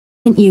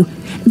you.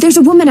 There's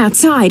a woman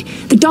outside.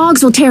 The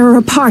dogs will tear her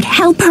apart.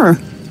 Help her!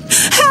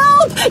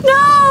 Help!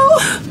 No!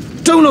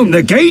 Don't open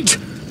the gate!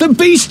 The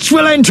beasts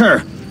will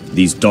enter!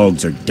 These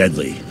dogs are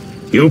deadly.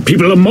 You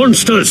people are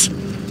monsters!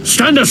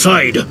 Stand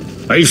aside!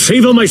 I'll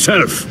save her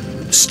myself!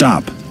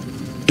 Stop.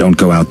 Don't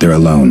go out there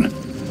alone.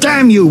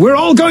 Damn you! We're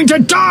all going to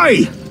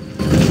die!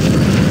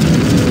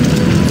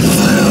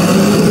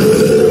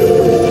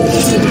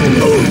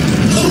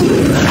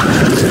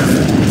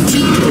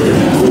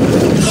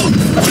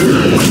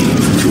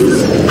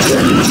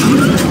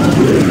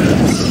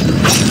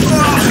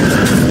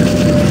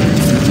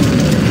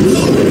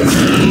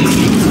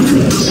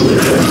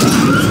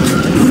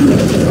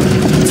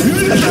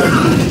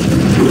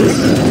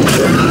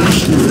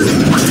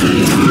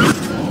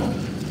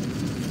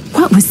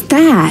 What was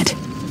that?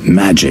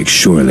 Magic,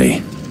 surely.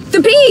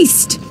 The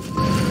beast!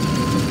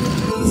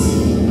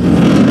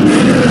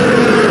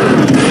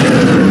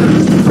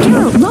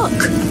 Carol, look!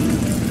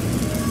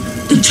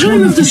 The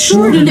time of the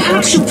sword and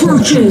axe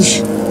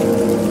approaches.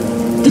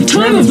 The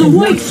time of the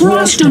white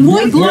frost and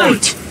white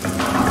light.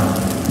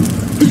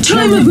 The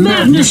time of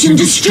madness and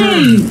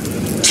disdain.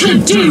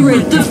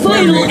 Tedirit, the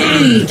final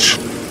age.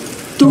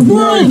 The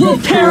world will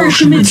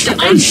perish amidst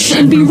ice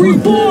and be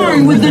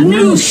reborn with the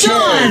new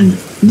sun.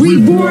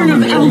 Reborn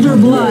of elder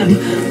blood,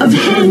 of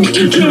hen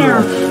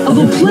Iker, of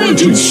a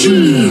planted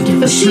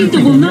seed. A seed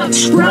that will not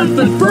sprout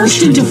but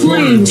burst into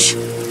flames.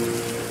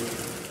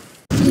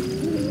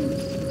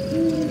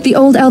 The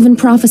old elven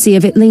prophecy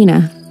of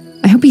Itlena.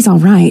 I hope he's all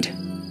right.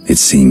 It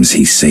seems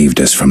he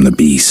saved us from the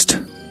beast.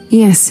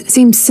 Yes,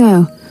 seems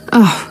so.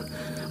 Oh,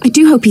 I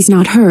do hope he's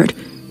not hurt.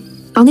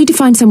 I'll need to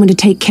find someone to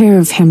take care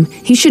of him.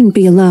 He shouldn't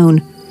be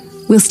alone.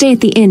 We'll stay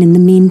at the inn in the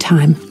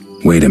meantime.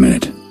 Wait a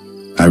minute.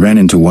 I ran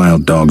into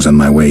wild dogs on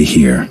my way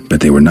here,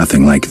 but they were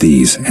nothing like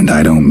these, and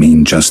I don't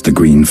mean just the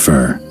green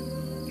fur.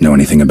 Know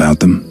anything about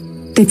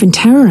them? They've been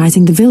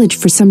terrorizing the village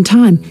for some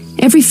time.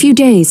 Every few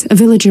days, a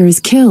villager is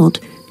killed.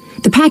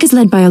 The pack is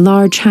led by a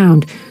large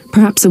hound,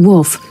 perhaps a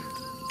wolf.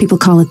 People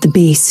call it the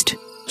Beast.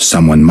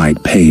 Someone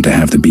might pay to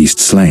have the beast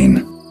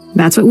slain.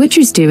 That's what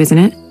witchers do, isn't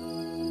it?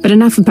 But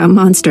enough about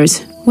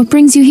monsters. What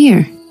brings you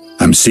here?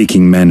 I'm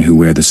seeking men who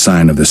wear the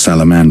sign of the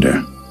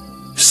salamander.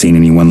 Seen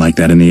anyone like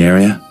that in the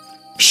area?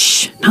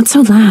 Shh, not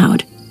so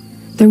loud.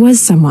 There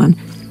was someone,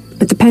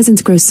 but the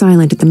peasants grow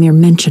silent at the mere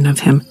mention of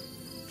him.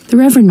 The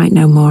Reverend might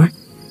know more.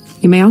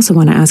 You may also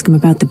want to ask him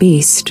about the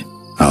beast.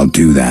 I'll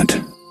do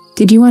that.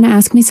 Did you want to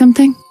ask me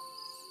something?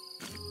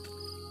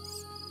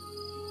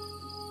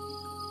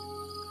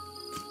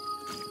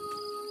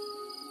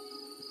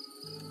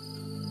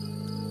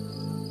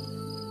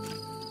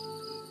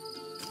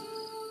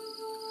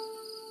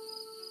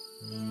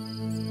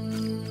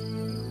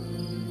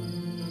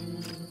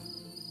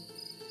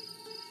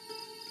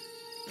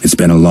 It's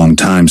been a long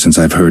time since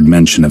I've heard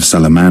mention of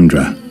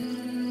Salamandra.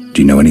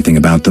 Do you know anything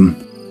about them?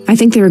 I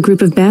think they're a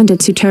group of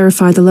bandits who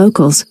terrify the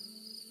locals.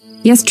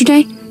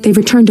 Yesterday, they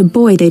returned a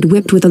boy they'd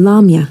whipped with a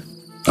lamia.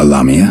 A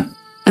lamia?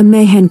 A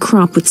mayhen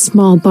crop with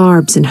small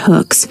barbs and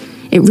hooks.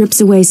 It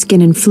rips away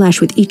skin and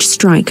flesh with each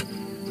strike.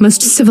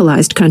 Most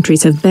civilized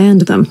countries have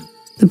banned them.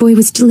 The boy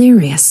was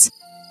delirious.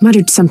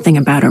 Muttered something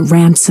about a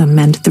ransom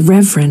and the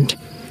Reverend.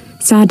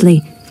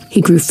 Sadly,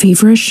 he grew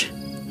feverish,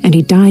 and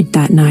he died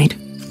that night.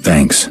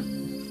 Thanks.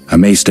 I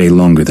may stay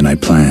longer than I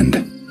planned.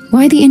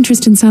 Why the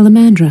interest in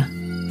Salamandra?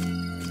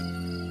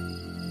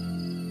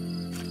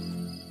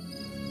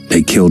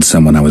 They killed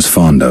someone I was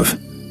fond of,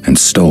 and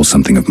stole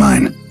something of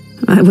mine.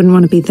 I wouldn't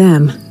want to be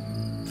them.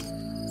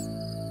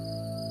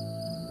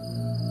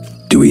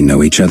 Do we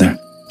know each other?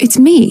 It's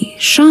me,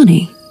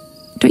 Shani.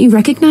 Don't you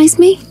recognize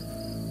me?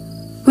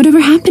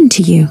 Whatever happened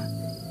to you?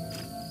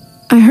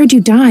 I heard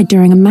you died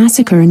during a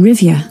massacre in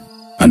Rivia.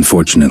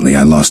 Unfortunately,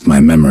 I lost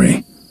my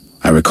memory.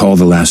 I recall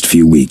the last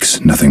few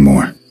weeks, nothing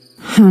more.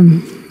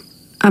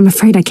 I'm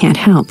afraid I can't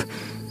help.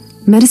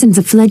 Medicine's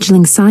a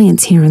fledgling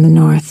science here in the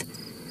north.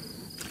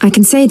 I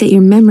can say that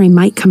your memory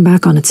might come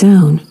back on its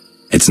own.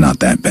 It's not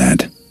that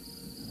bad.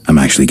 I'm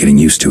actually getting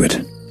used to it.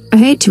 I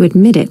hate to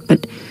admit it,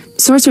 but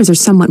sorcerers are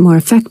somewhat more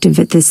effective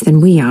at this than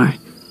we are.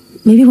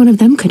 Maybe one of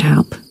them could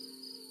help.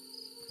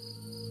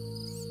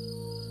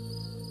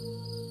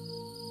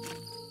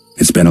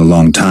 It's been a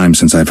long time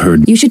since I've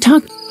heard— You should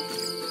talk—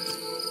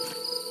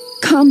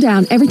 Calm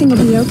down. Everything will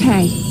be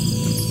okay.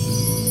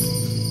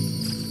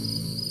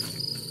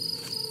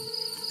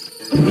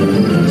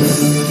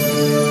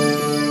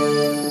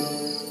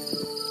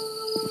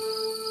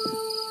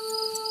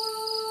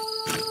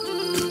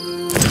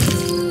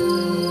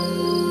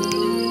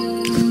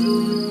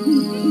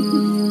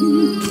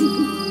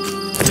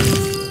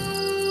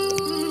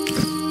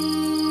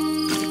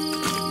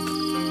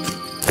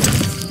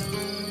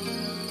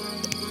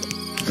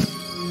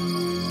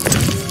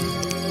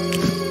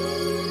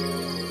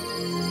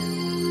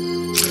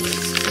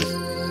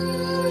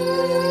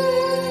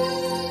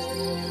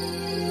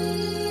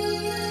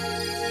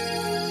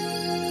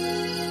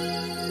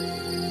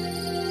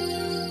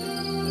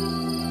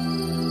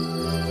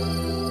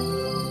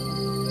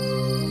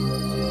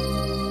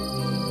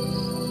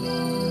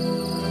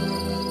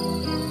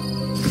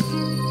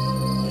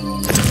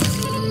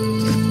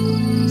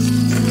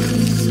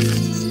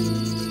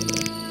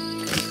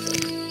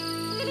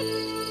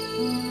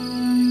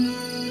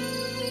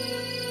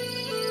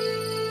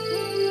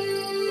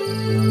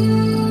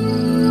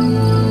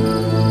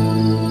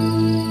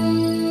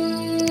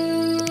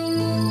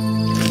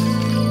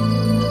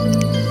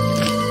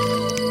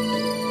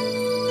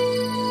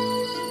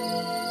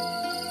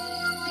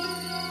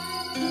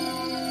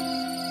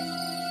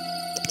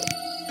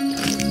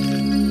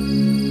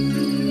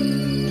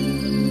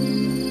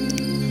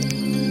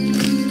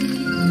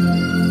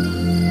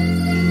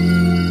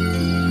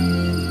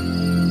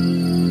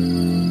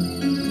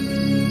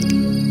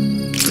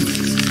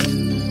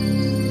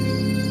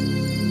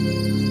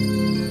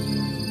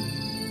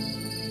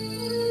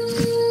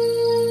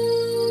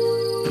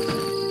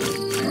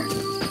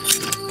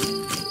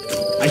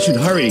 should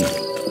hurry.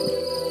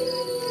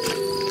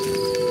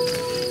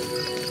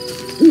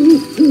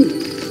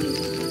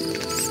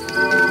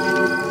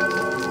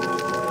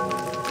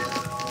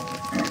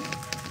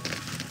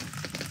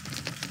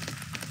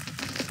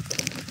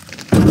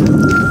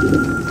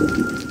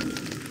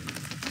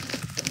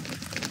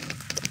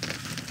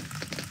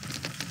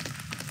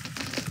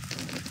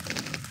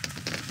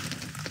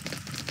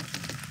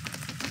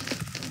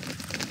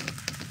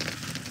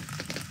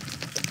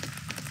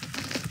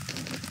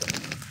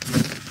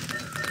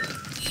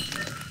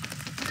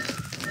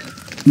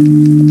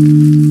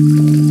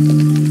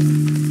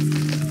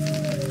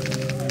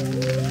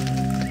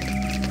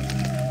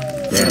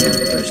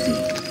 Thirsty.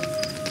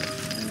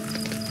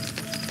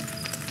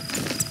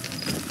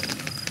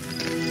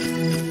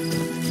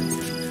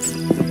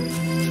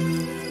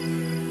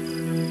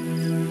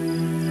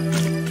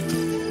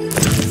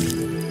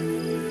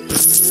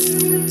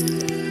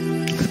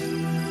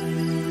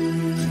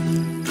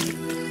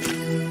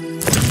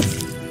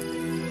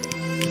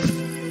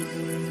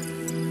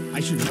 I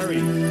should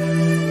hurry.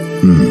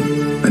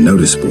 A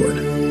notice board.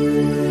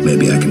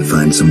 Maybe I can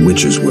find some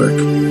witcher's work.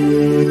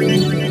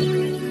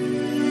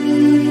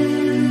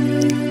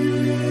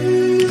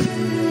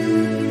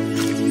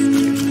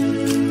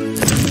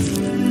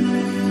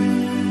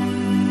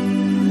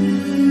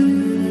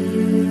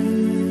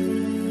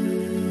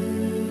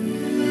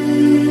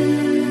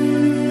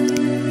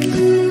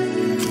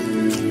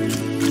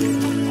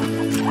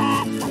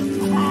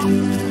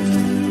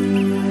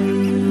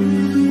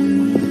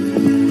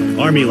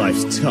 Army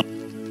life's tough.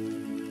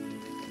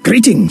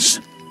 Greetings.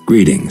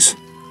 Greetings.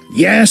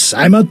 Yes,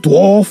 I'm a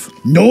dwarf.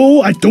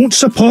 No, I don't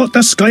support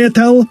the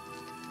Scoia'tael.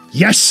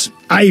 Yes,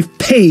 I've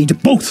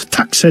paid both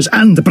taxes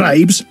and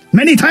bribes.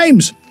 Many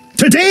times.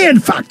 Today, in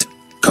fact.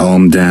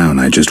 Calm down,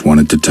 I just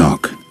wanted to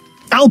talk.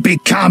 I'll be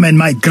calm in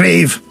my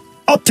grave.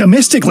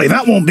 Optimistically,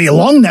 that won't be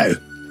long now.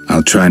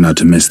 I'll try not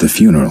to miss the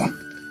funeral.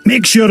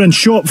 Make sure and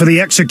show up for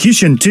the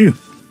execution, too.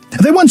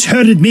 They once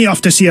herded me off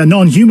to see a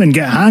non-human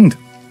get hanged.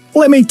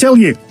 Let me tell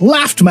you,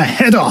 laughed my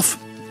head off.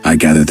 I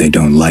gather they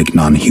don't like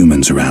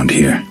non-humans around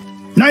here.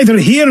 Neither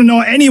here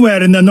nor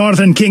anywhere in the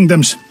Northern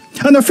Kingdoms.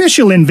 An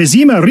official in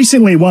Vizima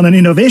recently won an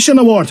innovation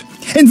award.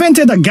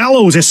 Invented a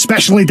gallows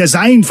especially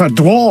designed for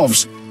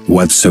dwarves.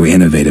 What's so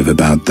innovative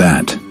about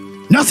that?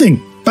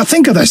 Nothing, but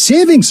think of the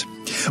savings.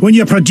 When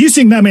you're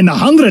producing them in the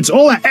hundreds,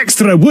 all that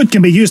extra wood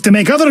can be used to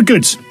make other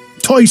goods.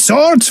 Toy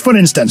swords, for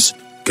instance.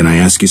 Can I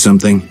ask you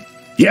something?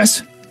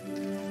 Yes?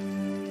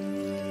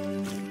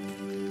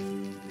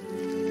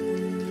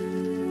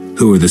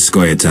 Who are the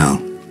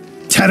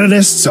Scoia'tael?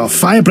 Terrorists or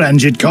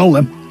firebrands, you'd call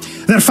them.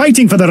 They're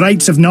fighting for the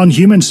rights of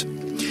non-humans.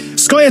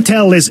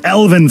 Scoia'tael is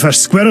Elven for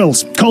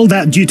squirrels, called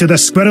that due to the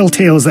squirrel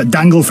tails that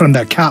dangle from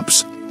their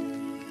caps.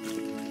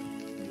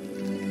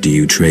 Do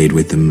you trade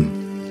with them?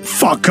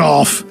 Fuck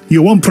off!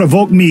 You won't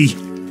provoke me.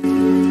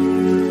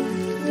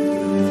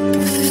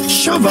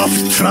 Shove up,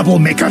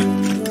 troublemaker.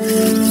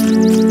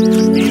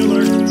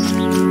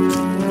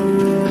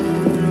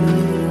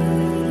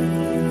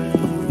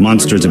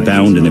 Monsters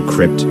abound in the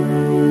crypt.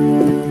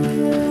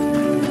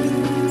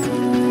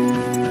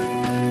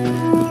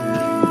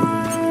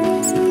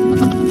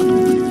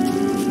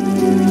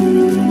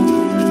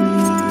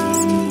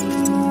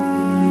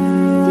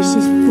 This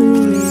is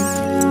boring.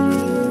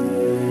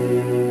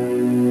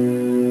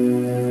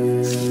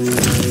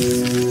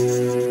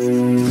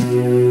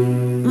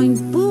 I'm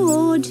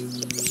bored.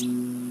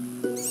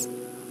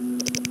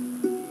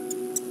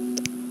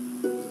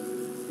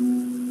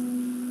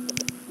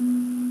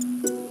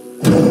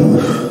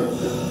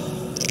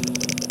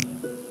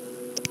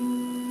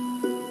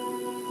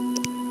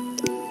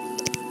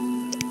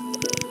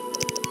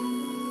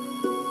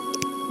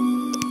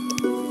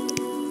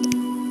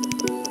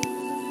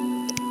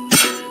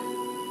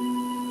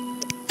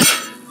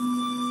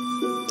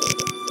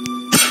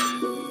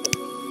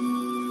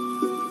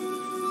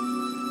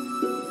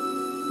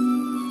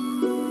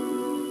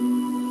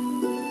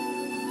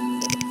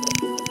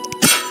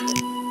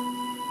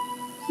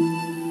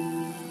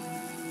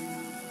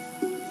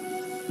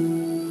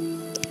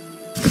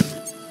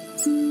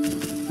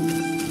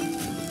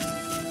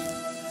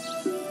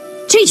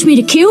 Teach me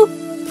to kill.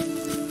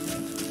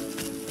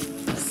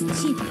 Stupid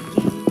game.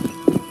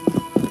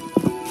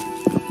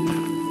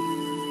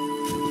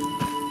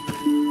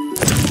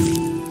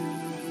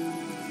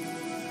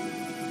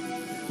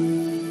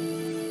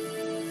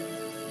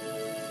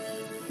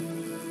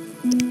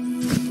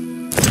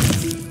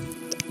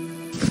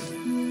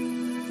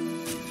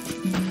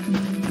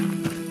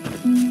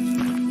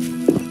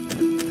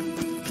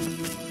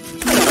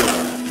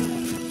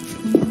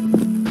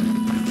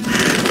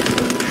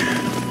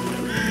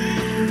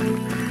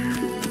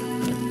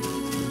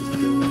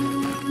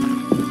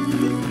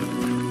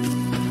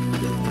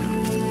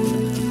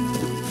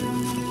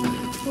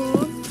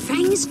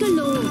 Fangs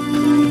galore.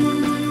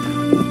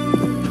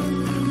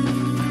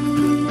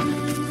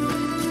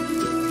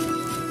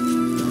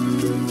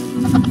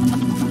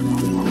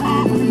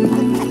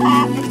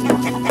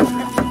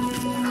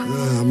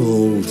 I'm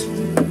old.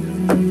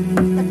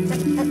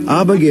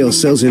 Abigail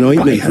sells an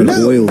ointment for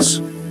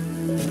boils.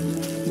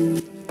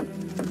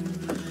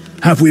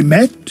 Have we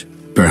met?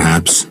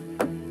 Perhaps.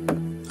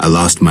 I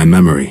lost my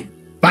memory.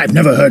 I've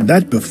never heard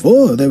that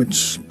before, though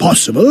it's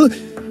possible.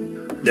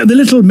 The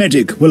little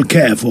medic will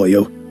care for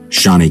you.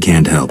 Shawnee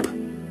can't help.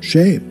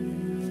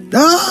 Shame.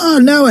 Ah,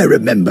 now I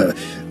remember.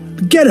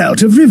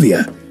 Geralt of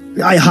Rivia.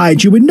 I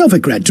hired you in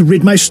Novigrad to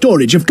rid my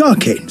storage of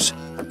Garcanes.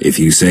 If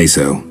you say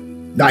so.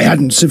 I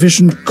hadn't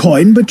sufficient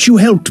coin, but you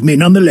helped me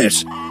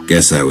nonetheless.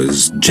 Guess I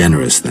was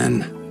generous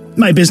then.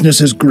 My business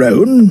has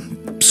grown,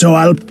 so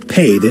I'll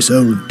pay this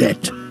old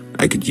debt.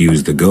 I could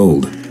use the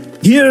gold.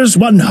 Here's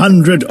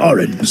 100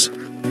 orens.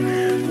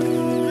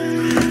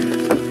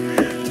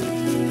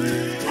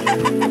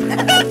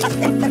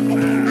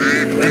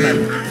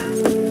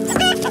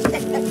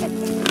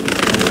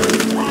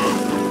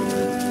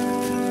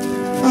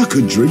 I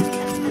could drink.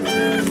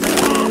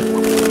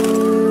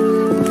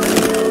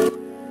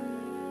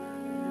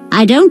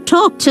 I don't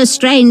talk to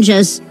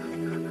strangers.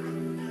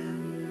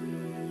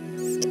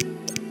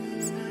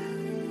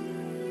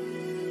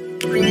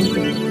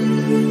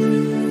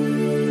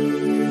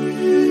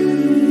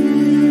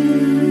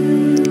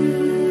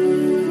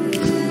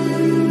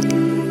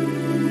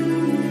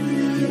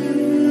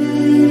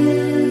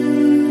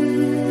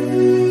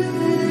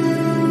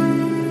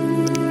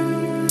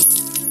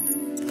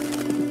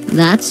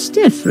 That's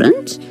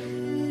different.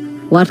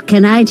 What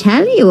can I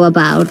tell you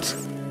about?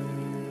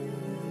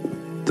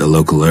 The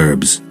local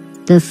herbs.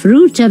 The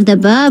fruit of the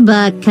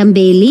berber can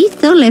be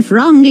lethal if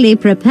wrongly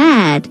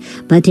prepared,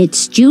 but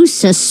its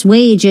juice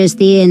assuages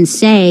the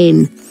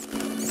insane.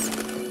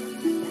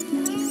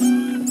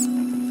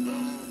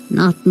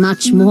 Not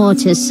much more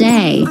to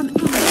say.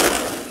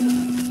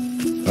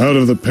 Out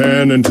of the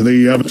pan into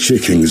the oven.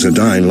 Chickens are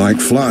dying like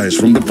flies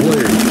from the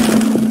plague.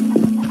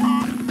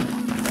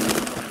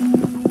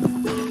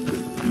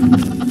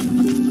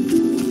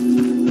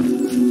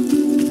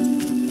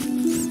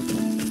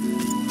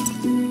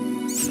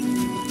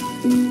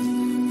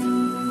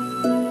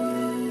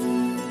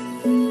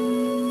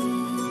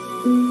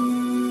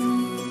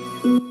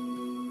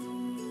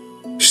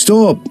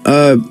 Stop.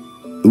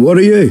 What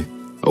are you?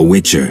 A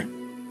witcher.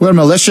 We're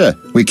militia.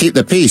 We keep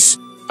the peace.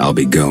 I'll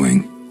be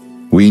going.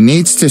 We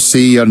needs to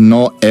see you're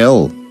not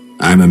ill.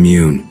 I'm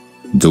immune.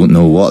 Don't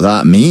know what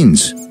that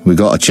means. We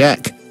gotta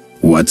check.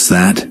 What's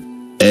that?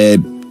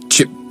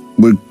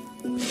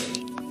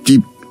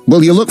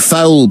 Well, you look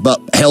foul, but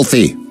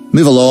healthy.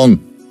 Move along.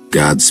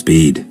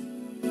 Godspeed.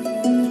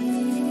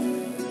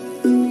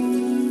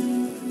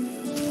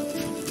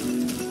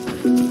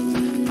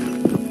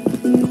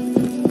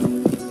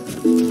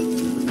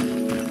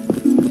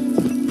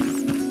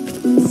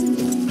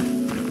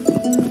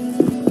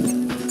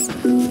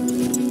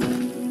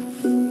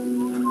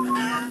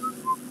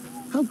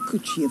 How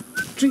could she have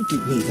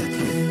treated me that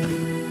way?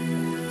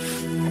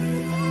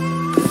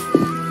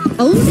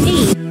 Old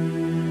age.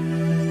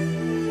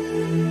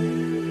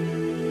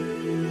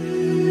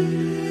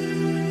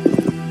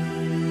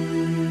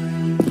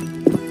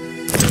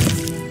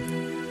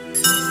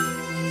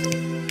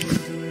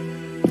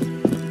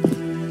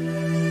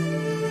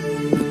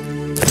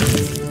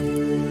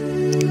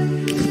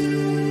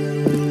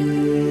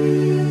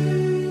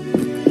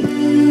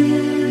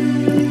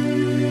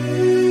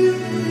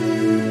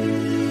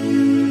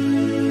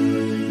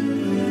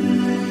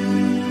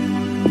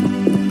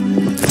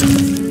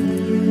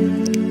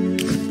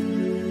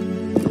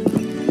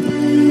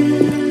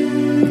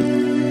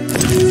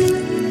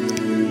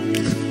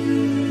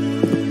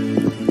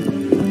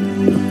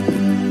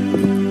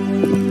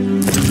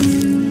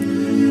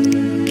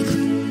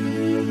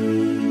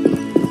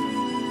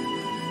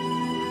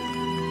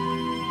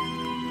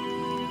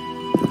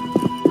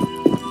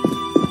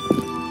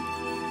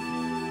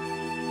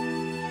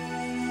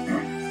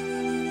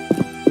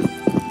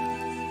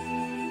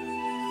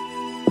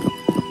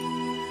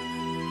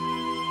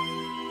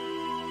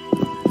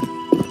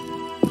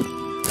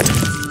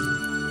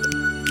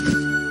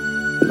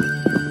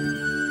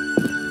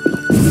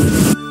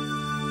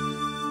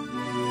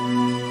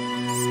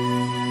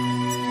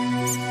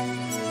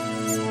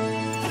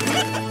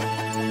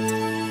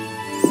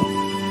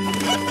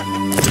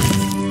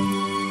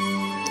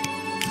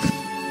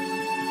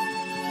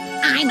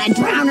 I'm a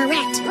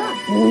drownerette.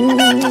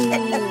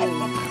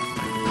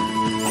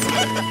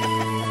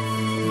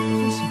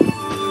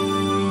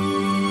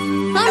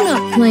 I'm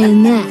not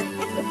playing that.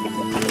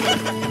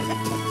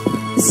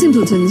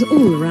 Simpletons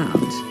all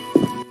around.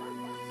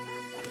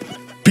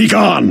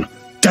 Begone,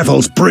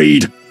 devil's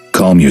breed!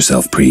 Calm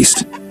yourself,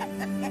 priest.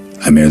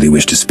 I merely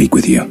wish to speak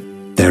with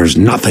you. There's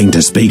nothing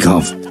to speak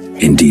of.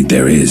 Indeed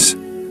there is.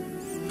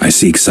 I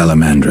seek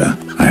Salamandra.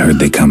 I heard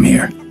they come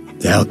here.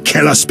 They'll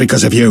kill us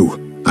because of you.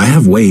 I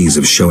have ways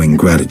of showing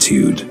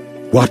gratitude.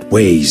 What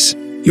ways?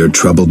 You're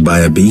troubled by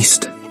a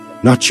beast?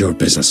 Not your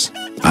business.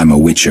 I'm a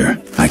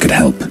witcher. I could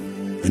help.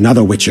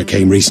 Another witcher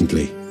came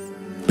recently.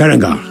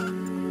 Berengar.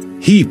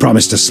 He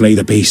promised to slay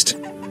the beast,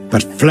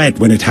 but fled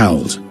when it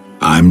howled.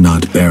 I'm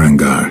not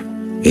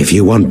Berengar. If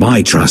you want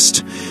my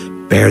trust,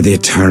 Bear the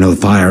eternal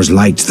fire's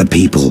light to the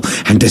people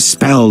and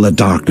dispel the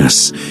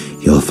darkness.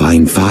 You'll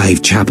find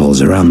 5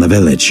 chapels around the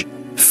village.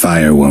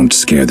 Fire won't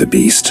scare the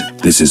beast.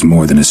 This is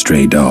more than a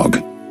stray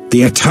dog.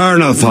 The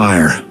eternal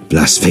fire,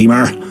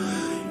 blasphemer.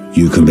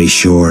 You can be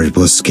sure it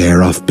will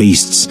scare off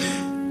beasts,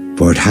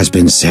 for it has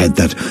been said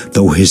that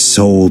though his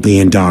soul be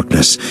in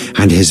darkness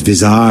and his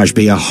visage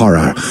be a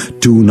horror,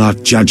 do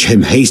not judge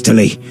him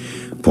hastily,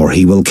 for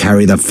he will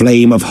carry the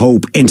flame of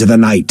hope into the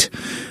night.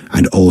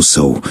 And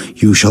also,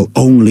 you shall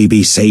only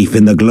be safe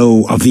in the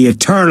glow of the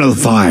eternal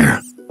fire.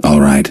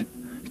 All right,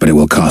 but it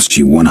will cost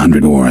you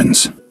 100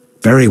 orens.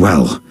 Very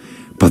well,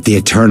 but the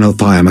eternal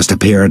fire must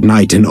appear at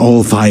night in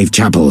all 5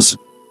 chapels.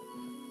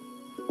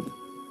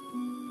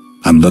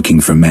 I'm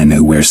looking for men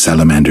who wear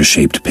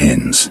salamander-shaped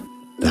pins.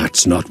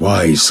 That's not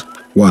wise.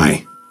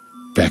 Why?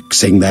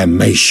 Vexing them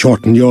may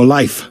shorten your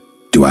life.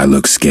 Do I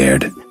look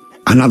scared?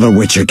 Another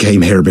witcher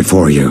came here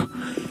before you.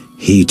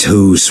 He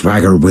too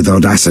swaggered with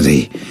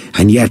audacity,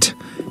 and yet,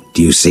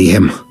 do you see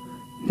him?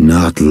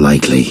 Not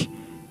likely.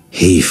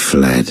 He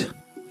fled.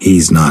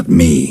 He's not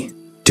me.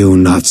 Do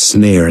not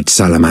sneer at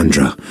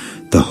Salamandra.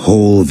 The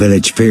whole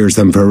village fears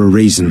them for a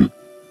reason.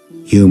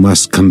 You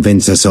must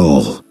convince us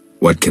all.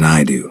 What can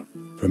I do?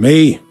 For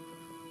me,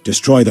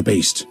 destroy the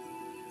beast.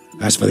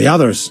 As for the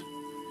others,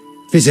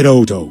 visit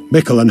Odo,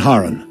 Mikkel and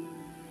Haran.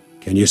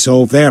 Can you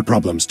solve their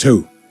problems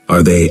too?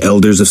 Are they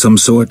elders of some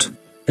sort?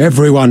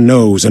 Everyone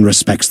knows and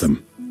respects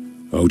them.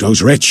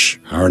 Odo's rich,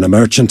 Haran a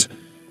merchant,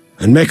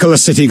 and Mikkel a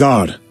city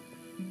guard.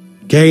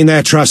 Gain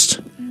their trust,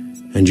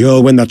 and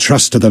you'll win the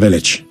trust of the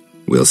village.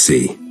 We'll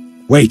see.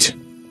 Wait.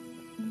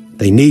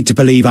 They need to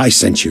believe I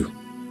sent you.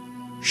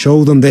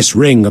 Show them this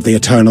ring of the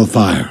eternal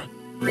fire.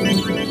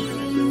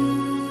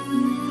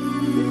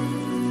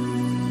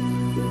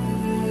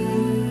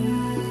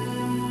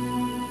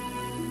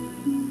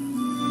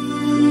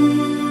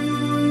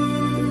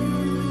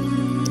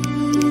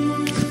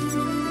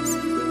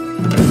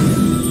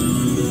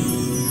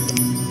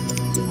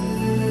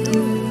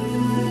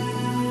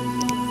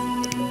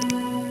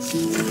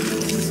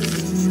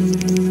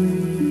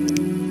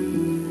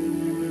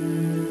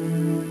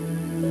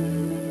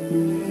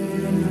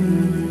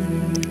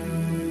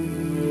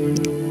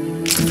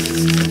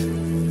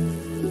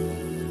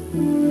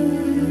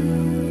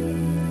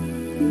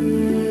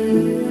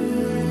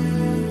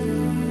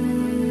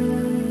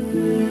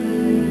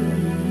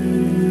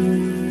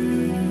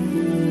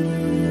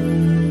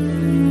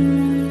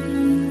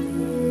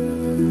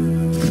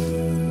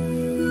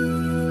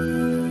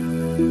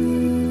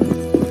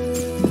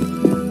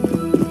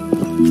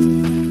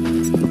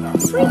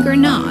 Freak or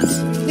not,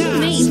 it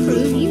may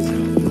prove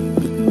useful.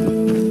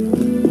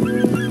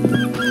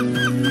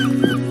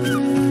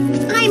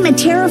 I'm a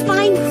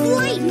terrifying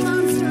flight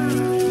monster!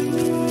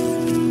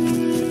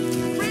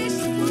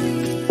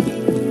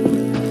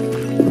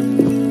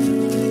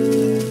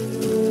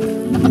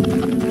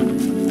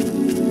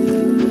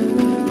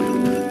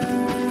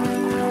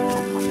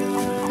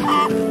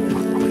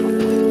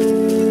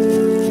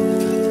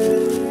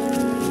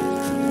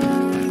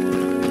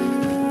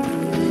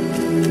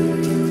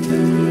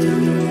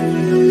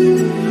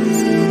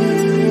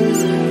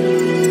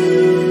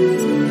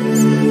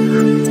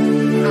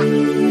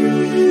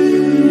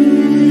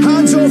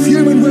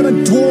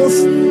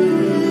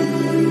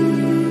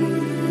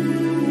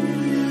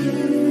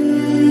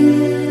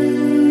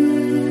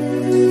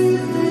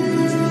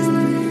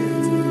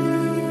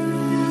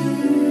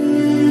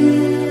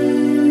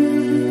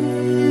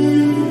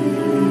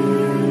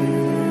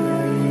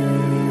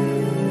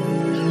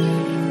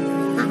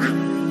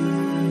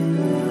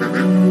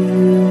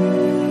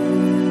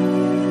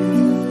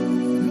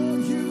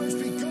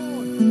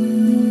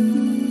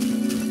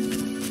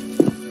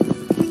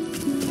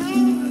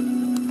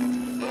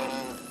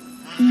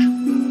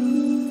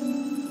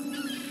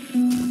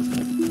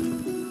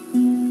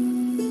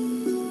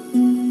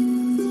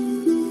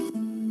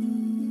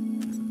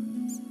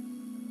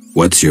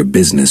 What's your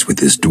business with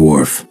this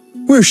dwarf?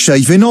 We're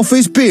shaving off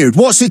his beard.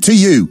 What's it to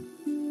you?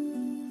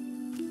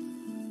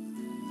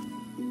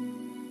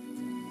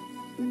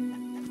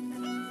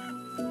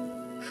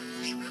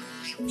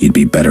 You'd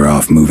be better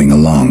off moving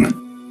along.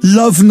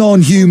 Love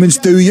non-humans,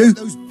 do you?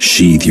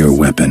 Sheathe your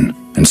weapon,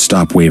 and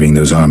stop waving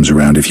those arms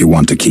around if you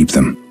want to keep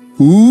them.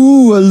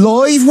 Ooh, a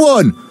live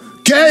one!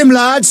 Get him,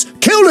 lads!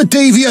 Kill the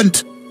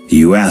deviant!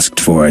 You asked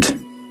for it.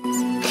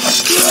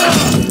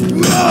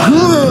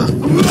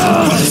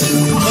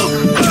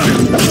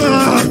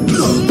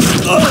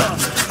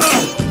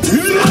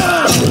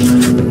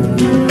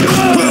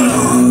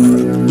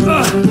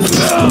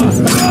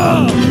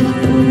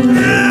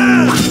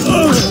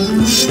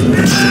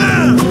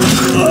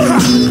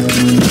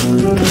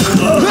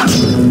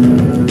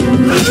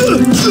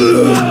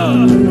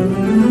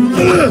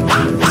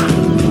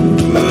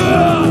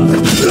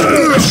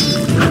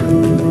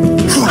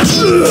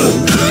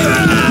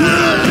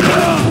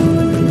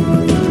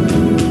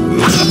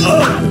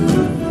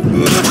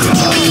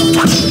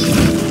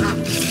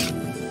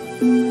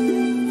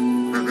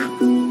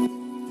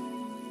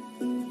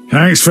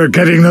 Thanks for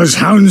getting those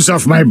hounds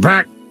off my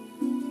back.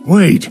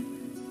 Wait,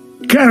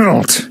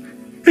 Geralt,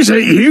 is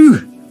it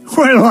you?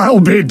 Well, I'll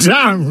be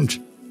damned.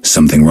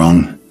 Something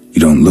wrong? You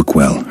don't look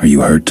well. Are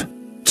you hurt?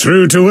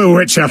 True to a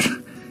witcher.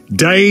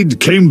 Died,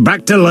 came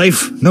back to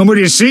life.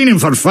 Nobody's seen him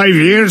for 5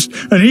 years,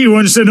 and he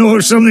wants to know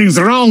if something's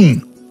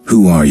wrong.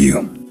 Who are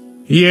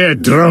you? Yeah,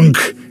 drunk.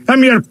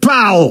 I'm your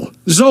pal,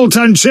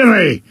 Zoltan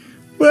Chiri.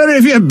 Where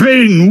have you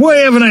been? Why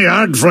haven't I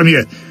heard from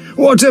you?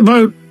 What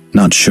about...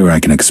 Not sure I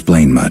can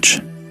explain much.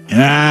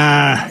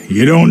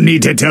 You don't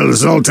need to tell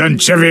Zoltan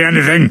Chiri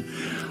anything.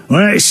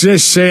 Let's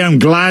just say I'm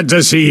glad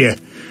to see you,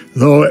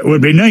 though it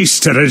would be nice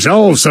to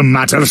resolve some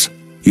matters.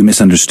 You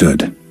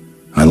misunderstood.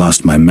 I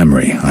lost my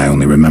memory. I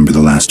only remember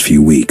the last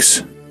few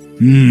weeks.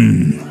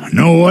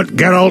 Know what,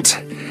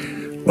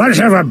 Geralt? Let's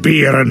have a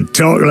beer and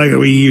talk like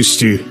we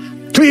used to.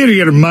 Clear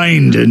your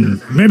mind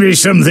and maybe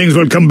some things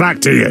will come back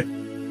to you.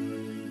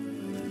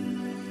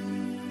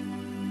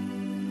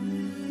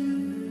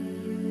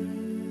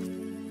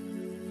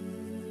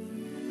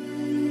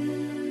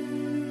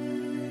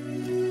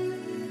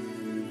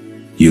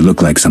 You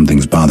look like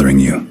something's bothering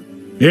you.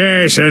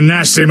 Yes, a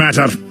nasty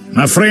matter.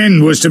 My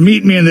friend was to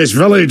meet me in this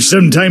village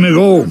some time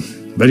ago,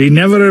 but he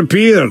never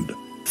appeared.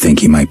 Think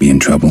he might be in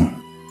trouble?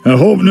 I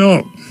hope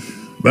not,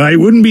 but I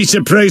wouldn't be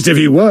surprised if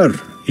he were.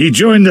 He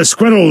joined the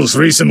Squirrels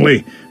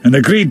recently and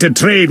agreed to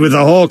trade with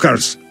the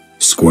Hawkers.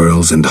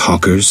 Squirrels and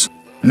Hawkers?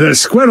 The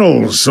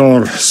Squirrels,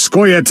 or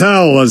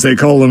Scoia'tael as they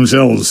call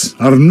themselves,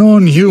 are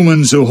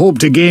non-humans who hope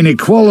to gain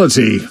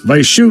equality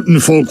by shooting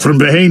folk from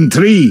behind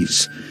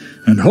trees.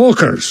 And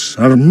Hawkers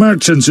are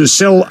merchants who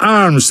sell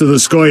arms to the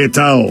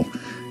Scoia'tael,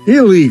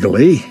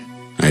 illegally.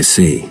 I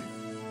see.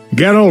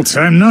 Geralt,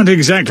 I'm not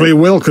exactly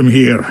welcome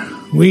here.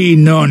 We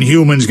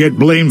non-humans get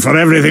blamed for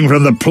everything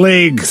from the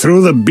plague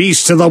through the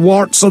beast to the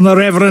warts on the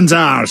Reverend's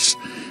arse.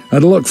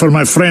 I'd look for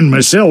my friend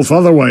myself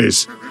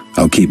otherwise.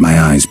 I'll keep my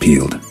eyes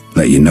peeled.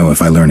 Let you know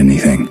if I learn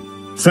anything.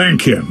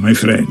 Thank you, my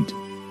friend.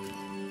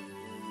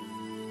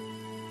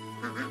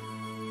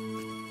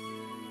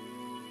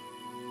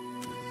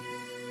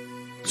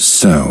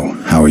 So,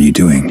 how are you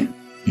doing?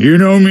 You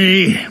know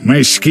me,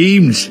 my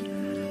schemes.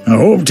 I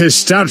hope to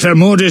start a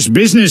modest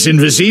business in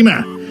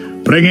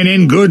Vizima, bringing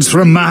in goods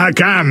from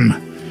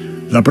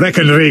Mahakam. The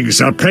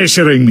Breckenrigs are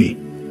pressuring me.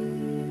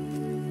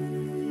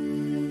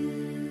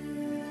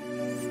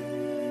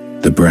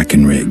 The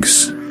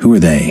Breckenrigs? Who are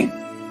they?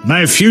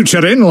 My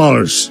future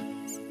in-laws.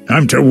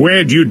 I'm to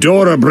wed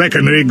Eudora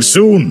Breckenrig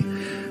soon,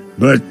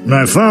 but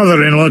my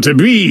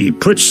father-in-law-to-be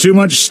puts too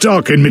much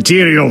stock in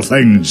material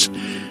things.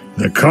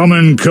 The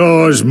Common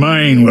Cause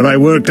mine, where I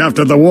worked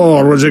after the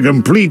war, was a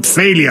complete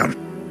failure.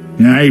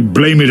 I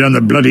blame it on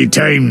the bloody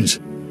times.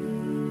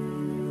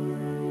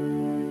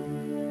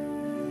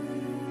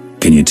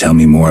 Can you tell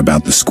me more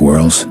about the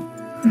squirrels?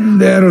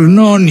 They're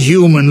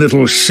non-human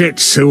little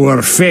shits who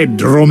are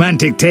fed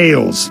romantic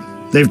tales.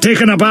 They've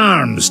taken up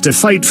arms to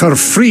fight for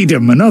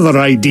freedom and other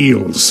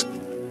ideals.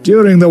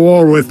 During the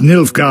war with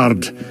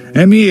Nilfgaard,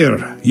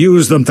 Emir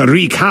used them to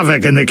wreak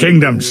havoc in the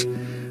kingdoms.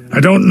 I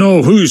don't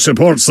know who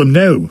supports them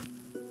now.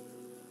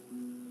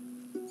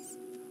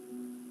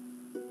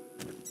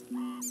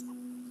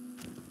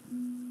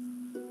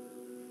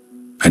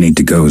 I need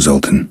to go,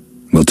 Zoltan.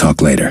 We'll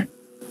talk later.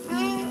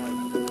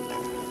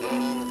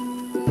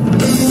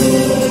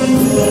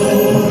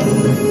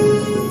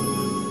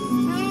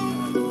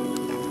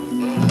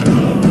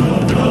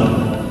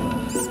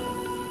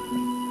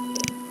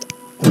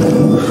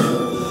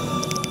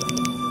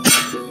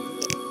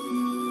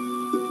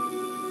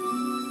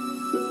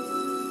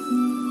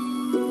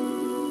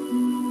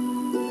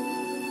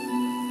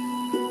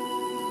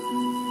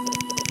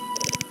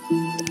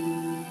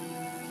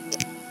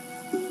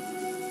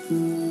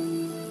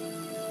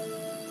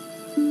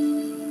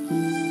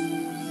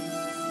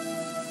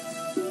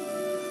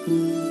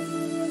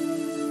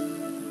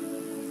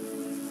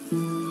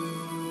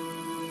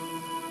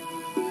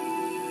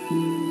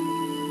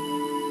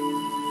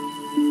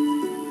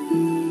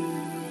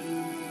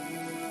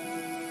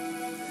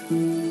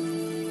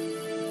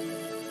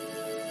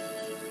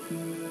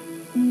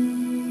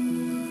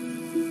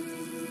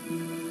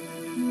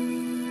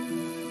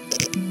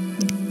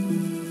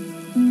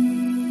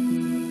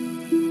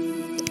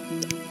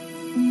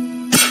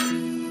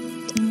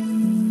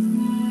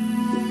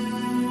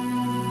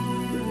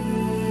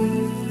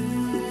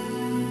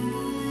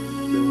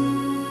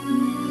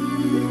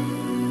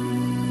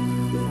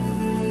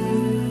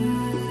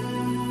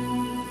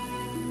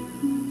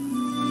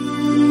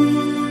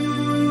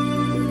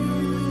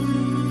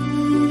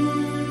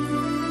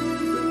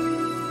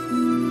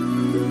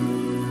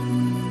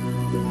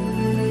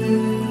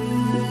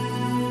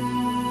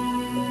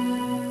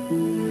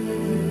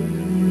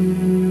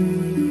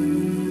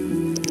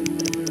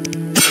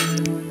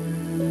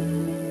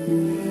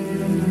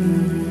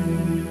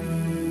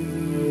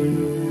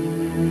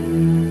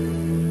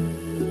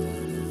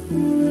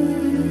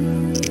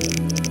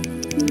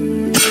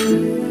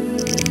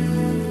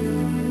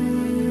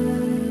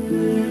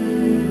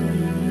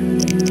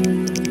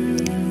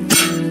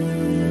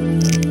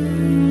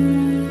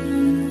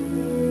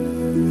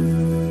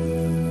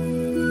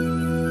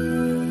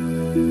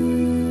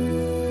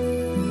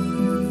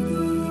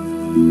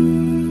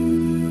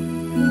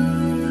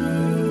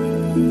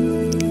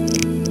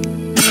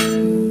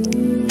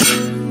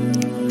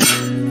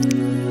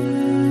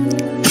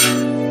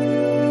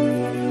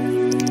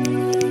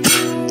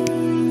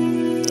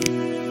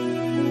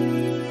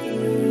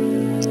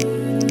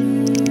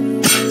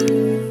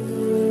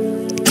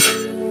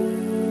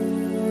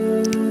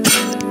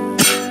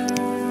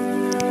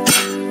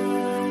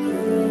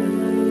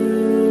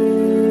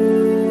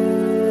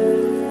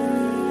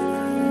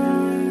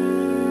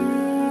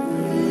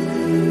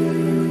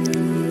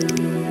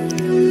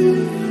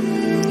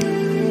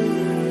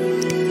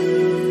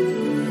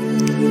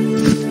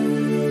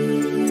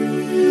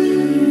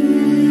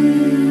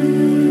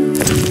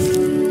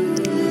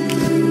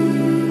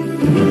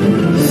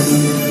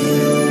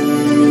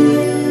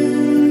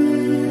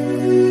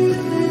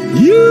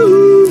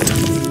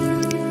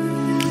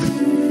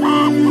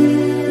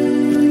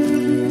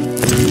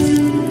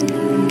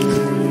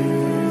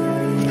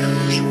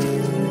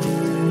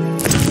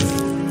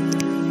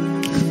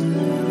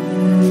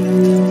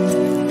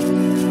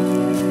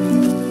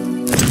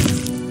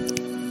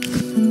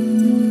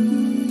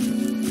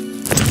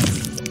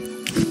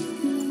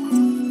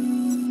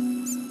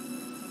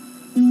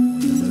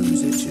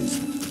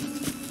 bitches.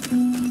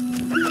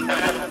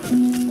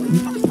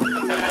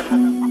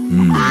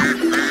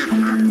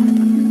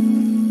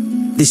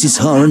 This is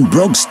Haran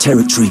Brog's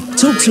territory.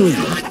 Talk to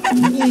him.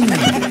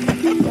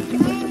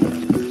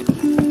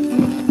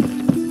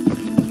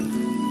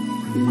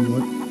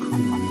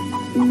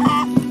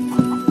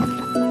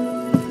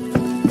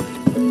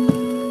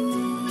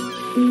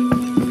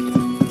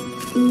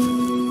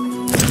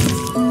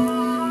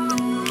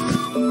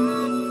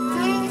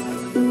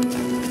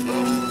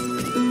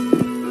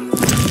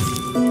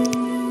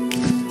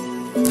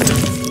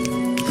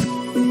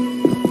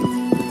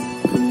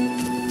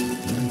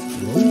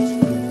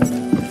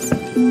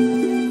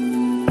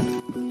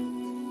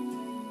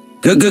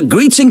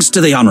 Greetings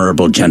to the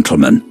honourable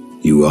gentleman.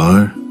 You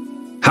are?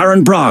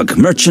 Haran Brog,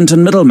 merchant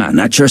and middleman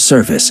at your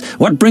service.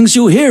 What brings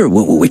you here,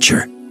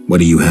 Witcher? What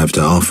do you have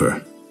to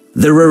offer?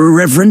 The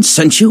Reverend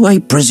sent you, I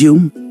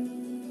presume?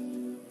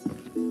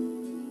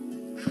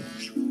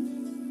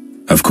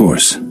 Of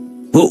course.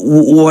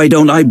 Why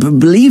don't I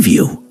believe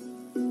you?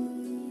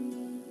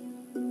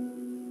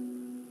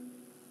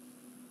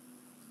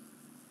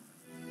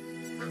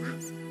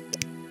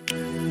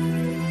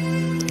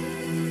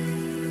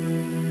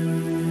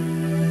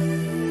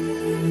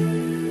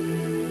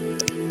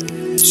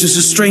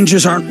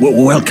 Strangers aren't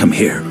welcome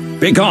here.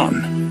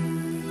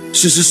 Begone.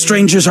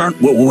 Strangers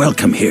aren't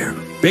welcome here.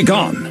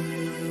 Begone.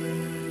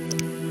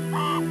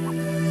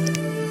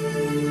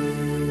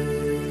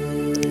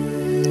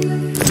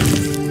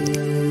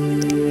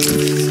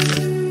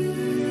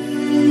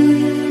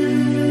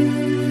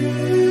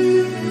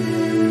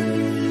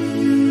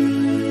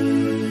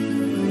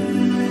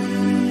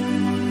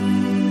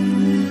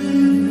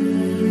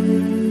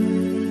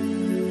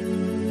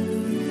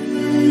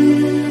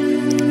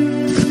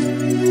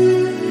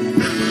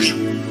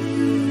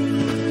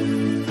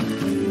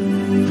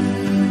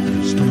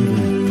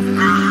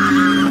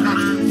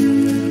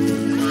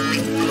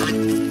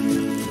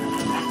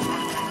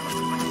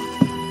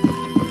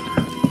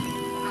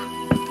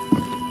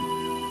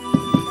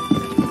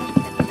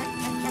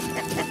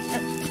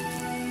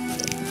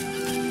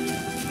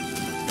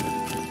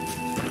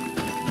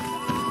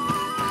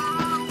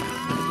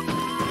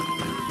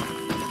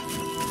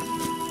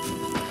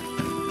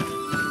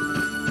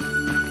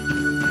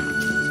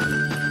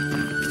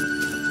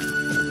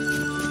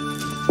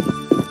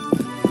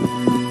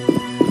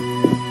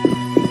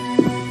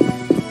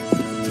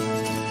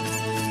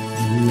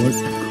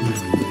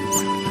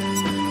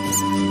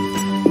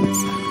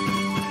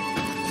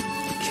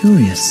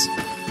 Curious.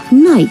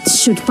 Knights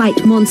should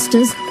fight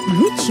monsters.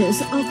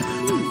 Witches are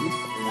crude.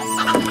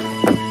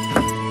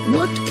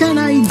 What can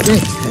I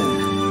get her?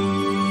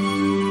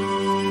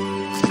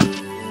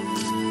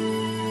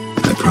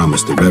 I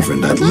promised the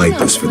Reverend I'd light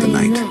this for the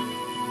night.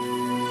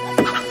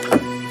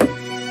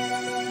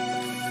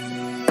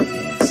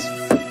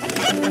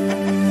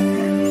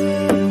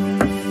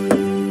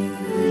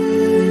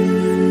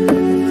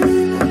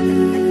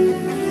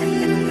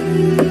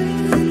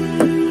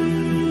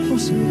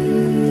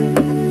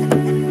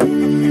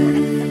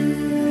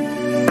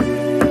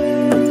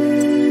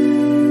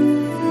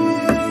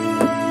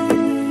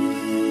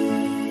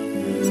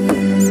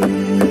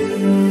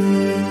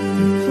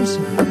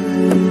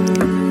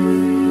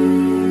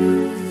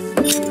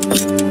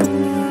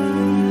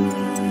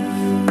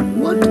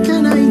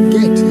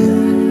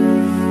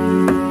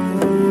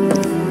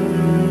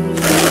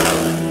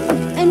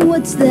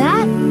 What's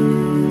that?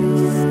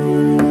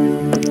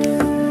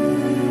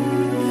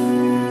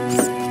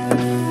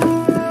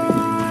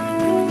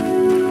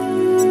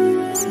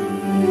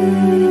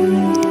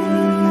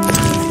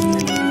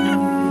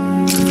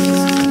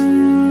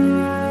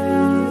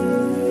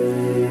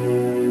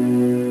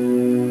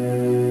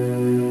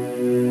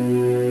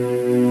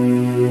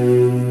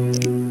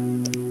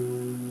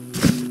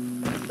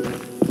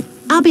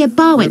 I'll be a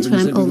bar wench when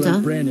I'm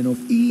older.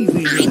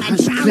 Evil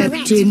has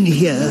crept in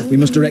here. We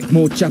must erect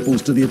more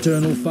chapels to the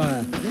eternal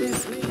fire.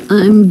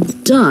 I'm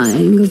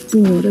dying of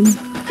boredom.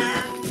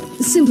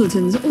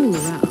 Simpletons all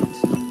around.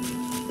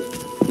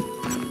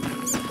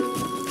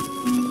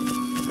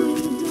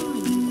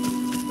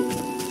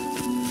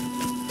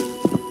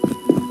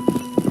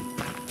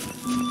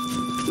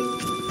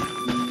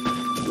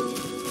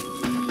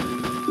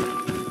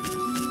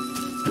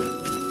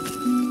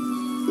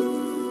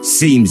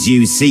 Seems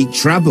you seek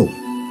trouble.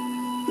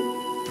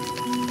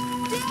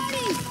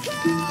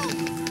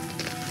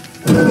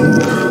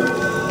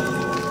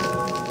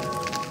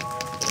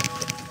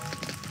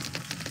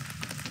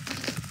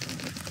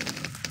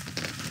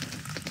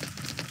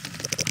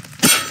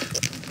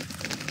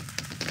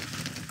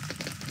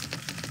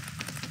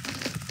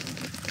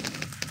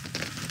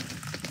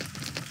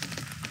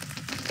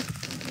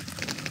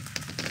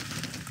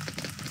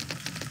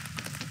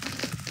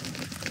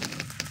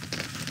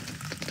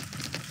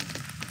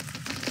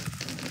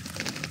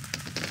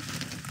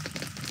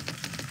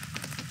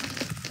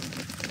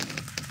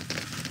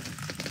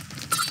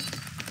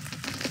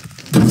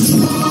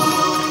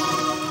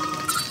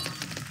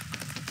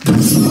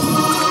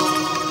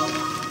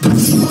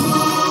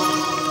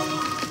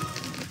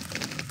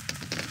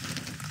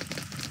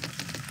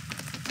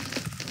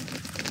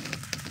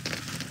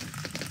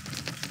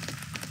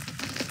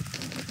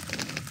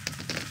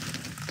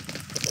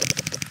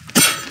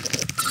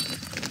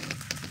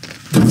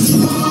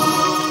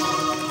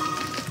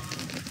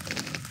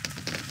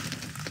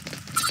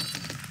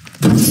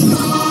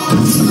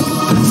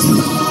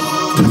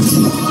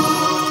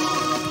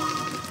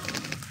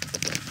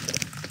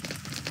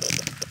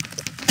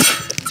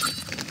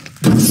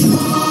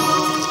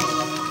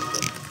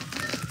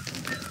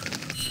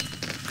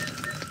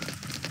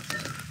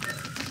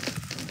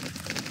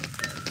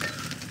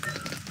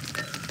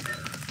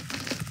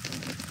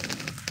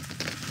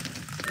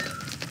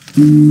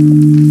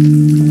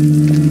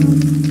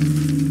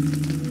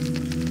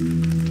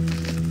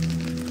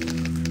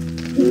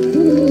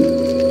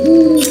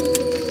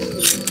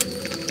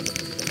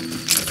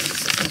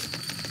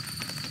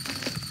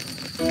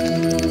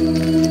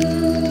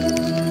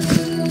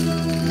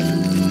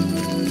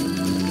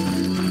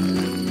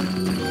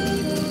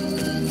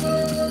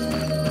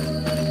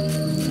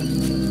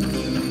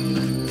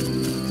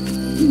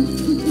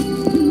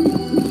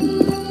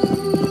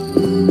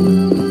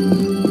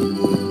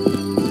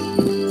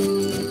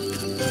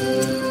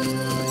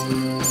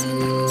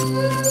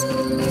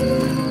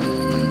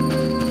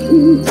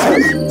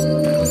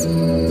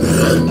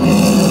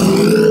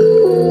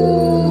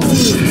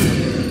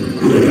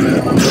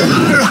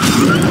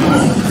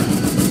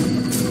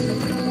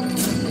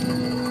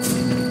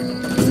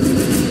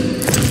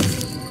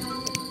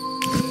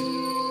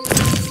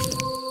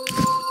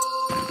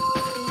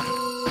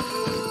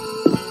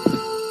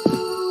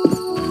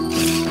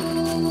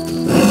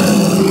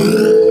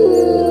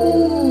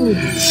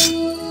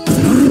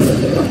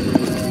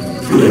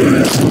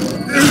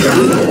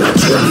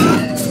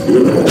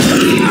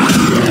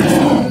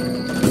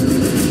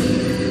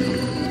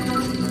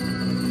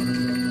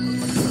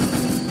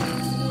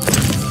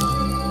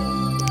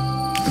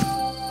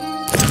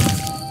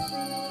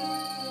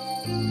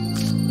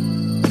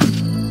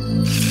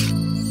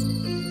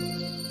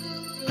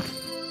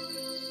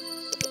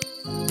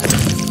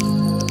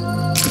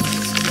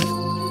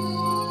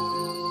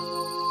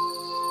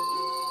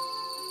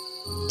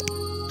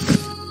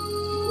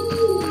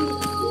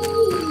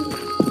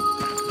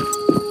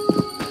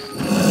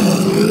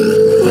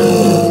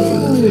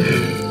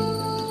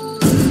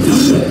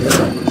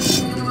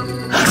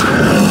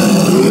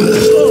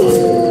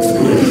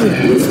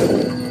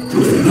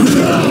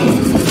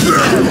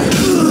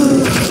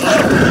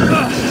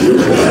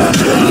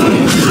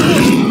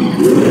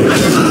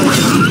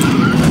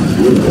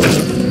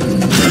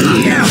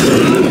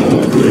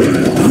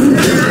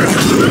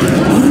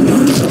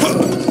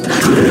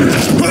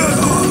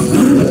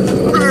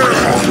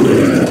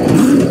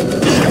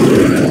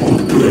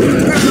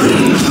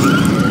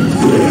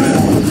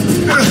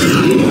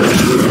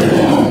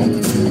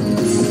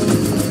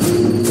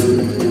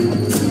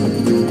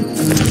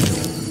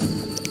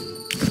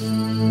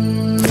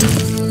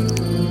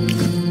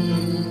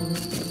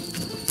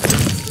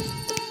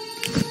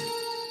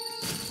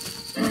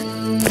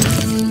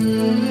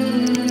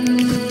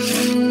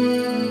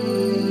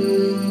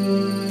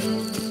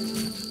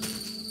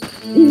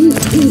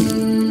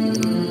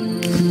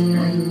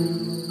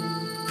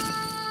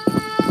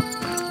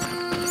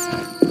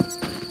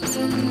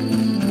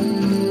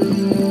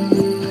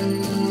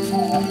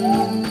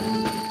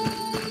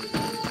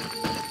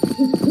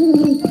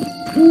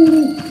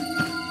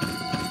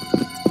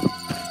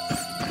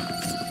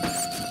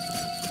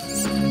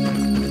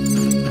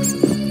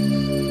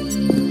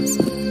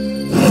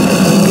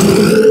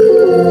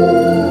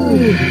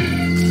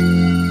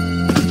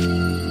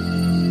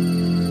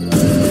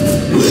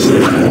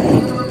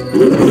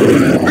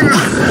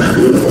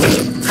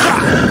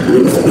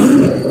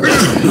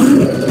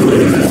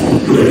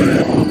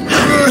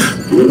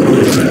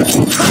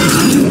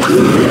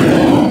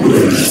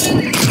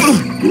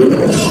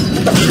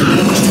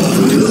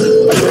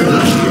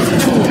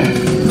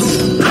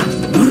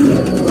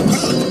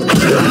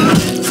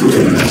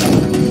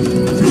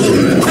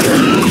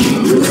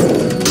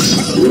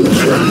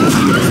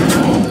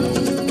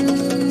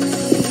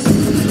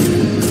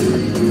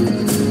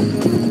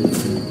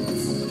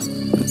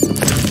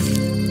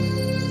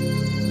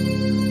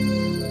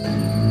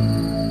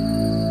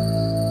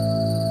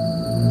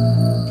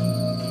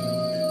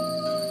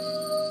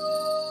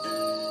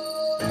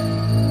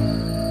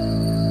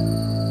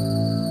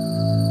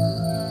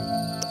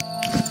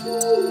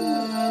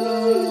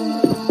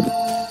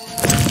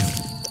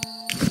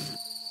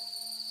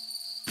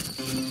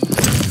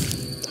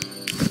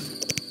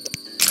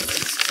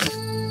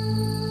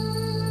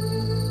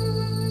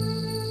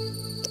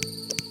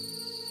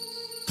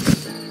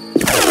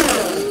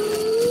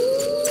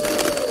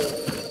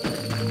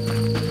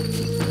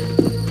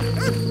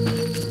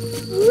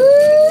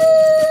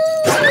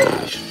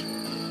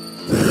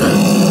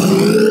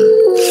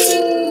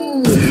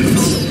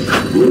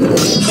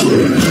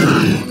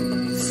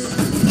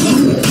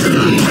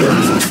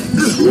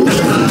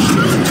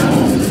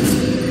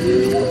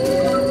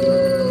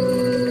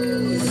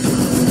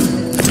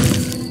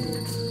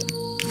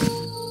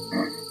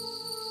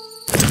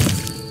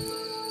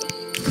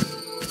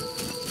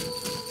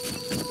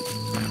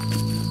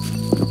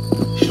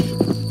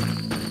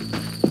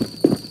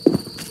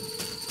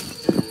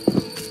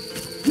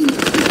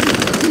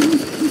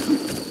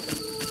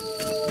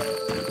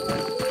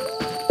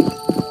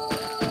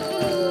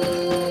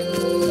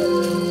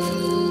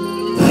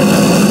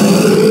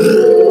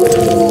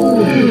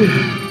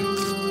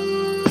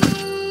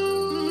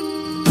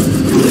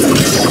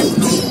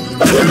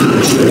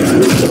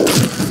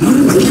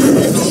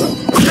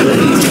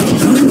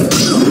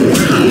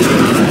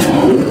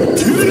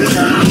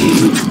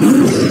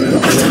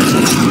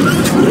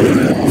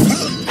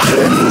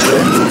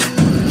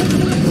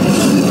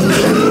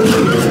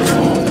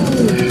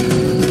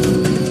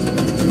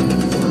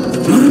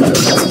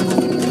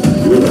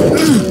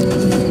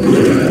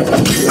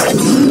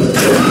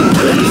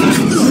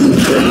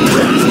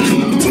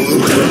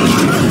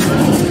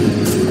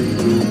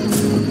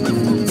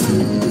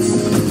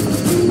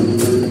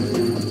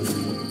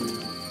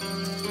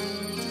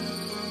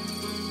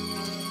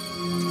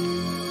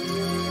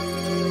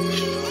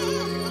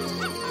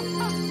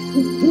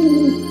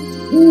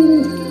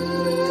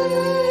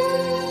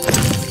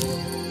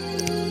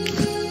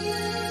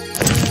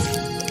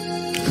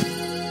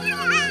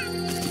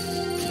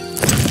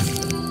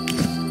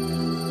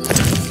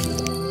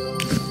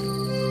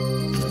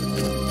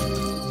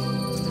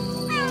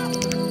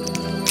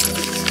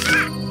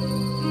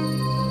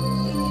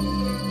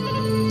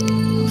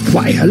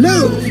 Why,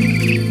 hello!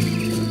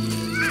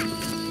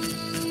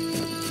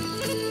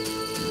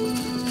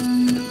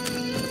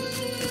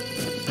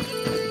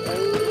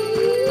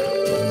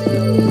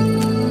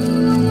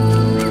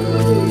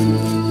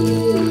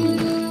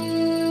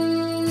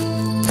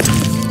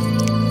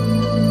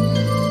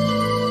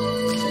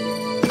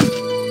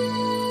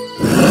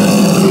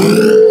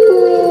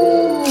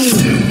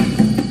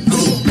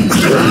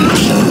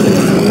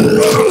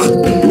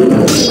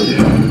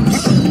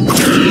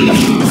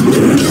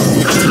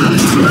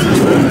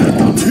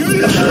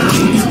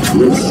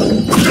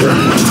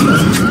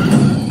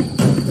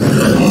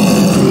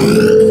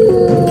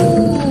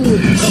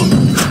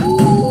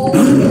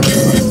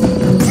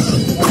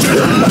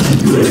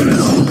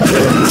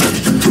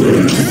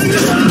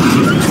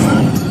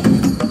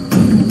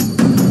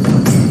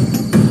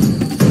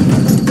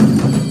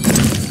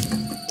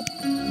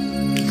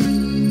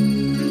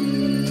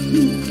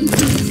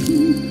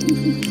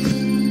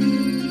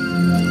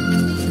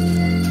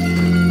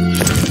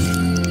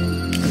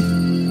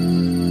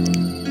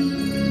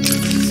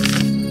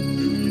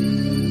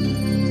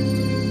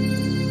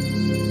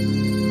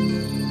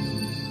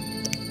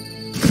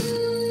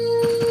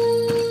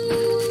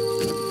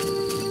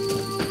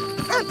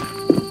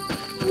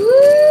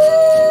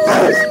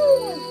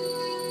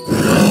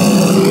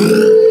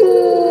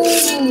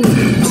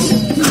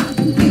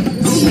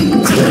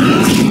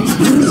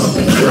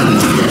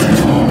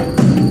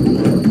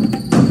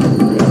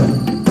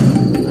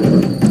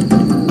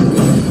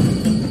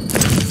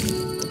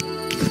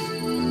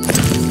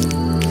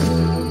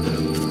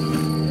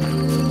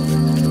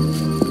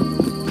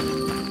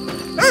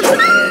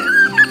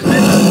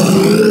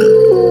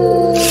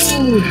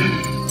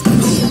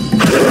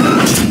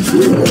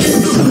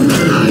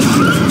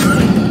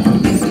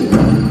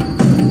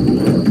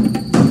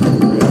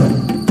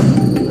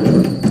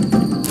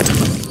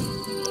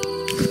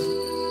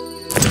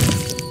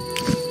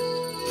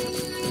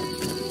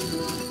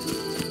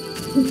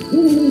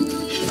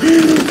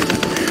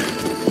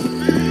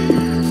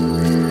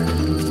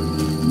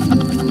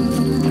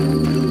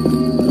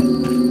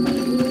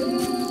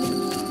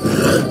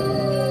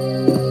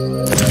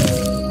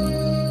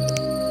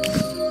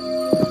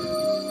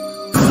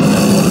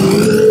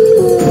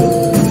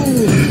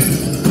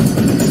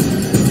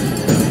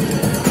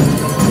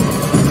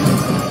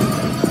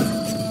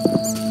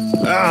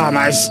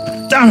 My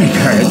stomach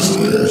hurts.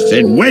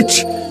 Cursed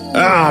witch.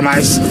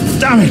 My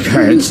stomach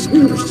hurts.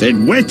 Cursed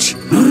witch.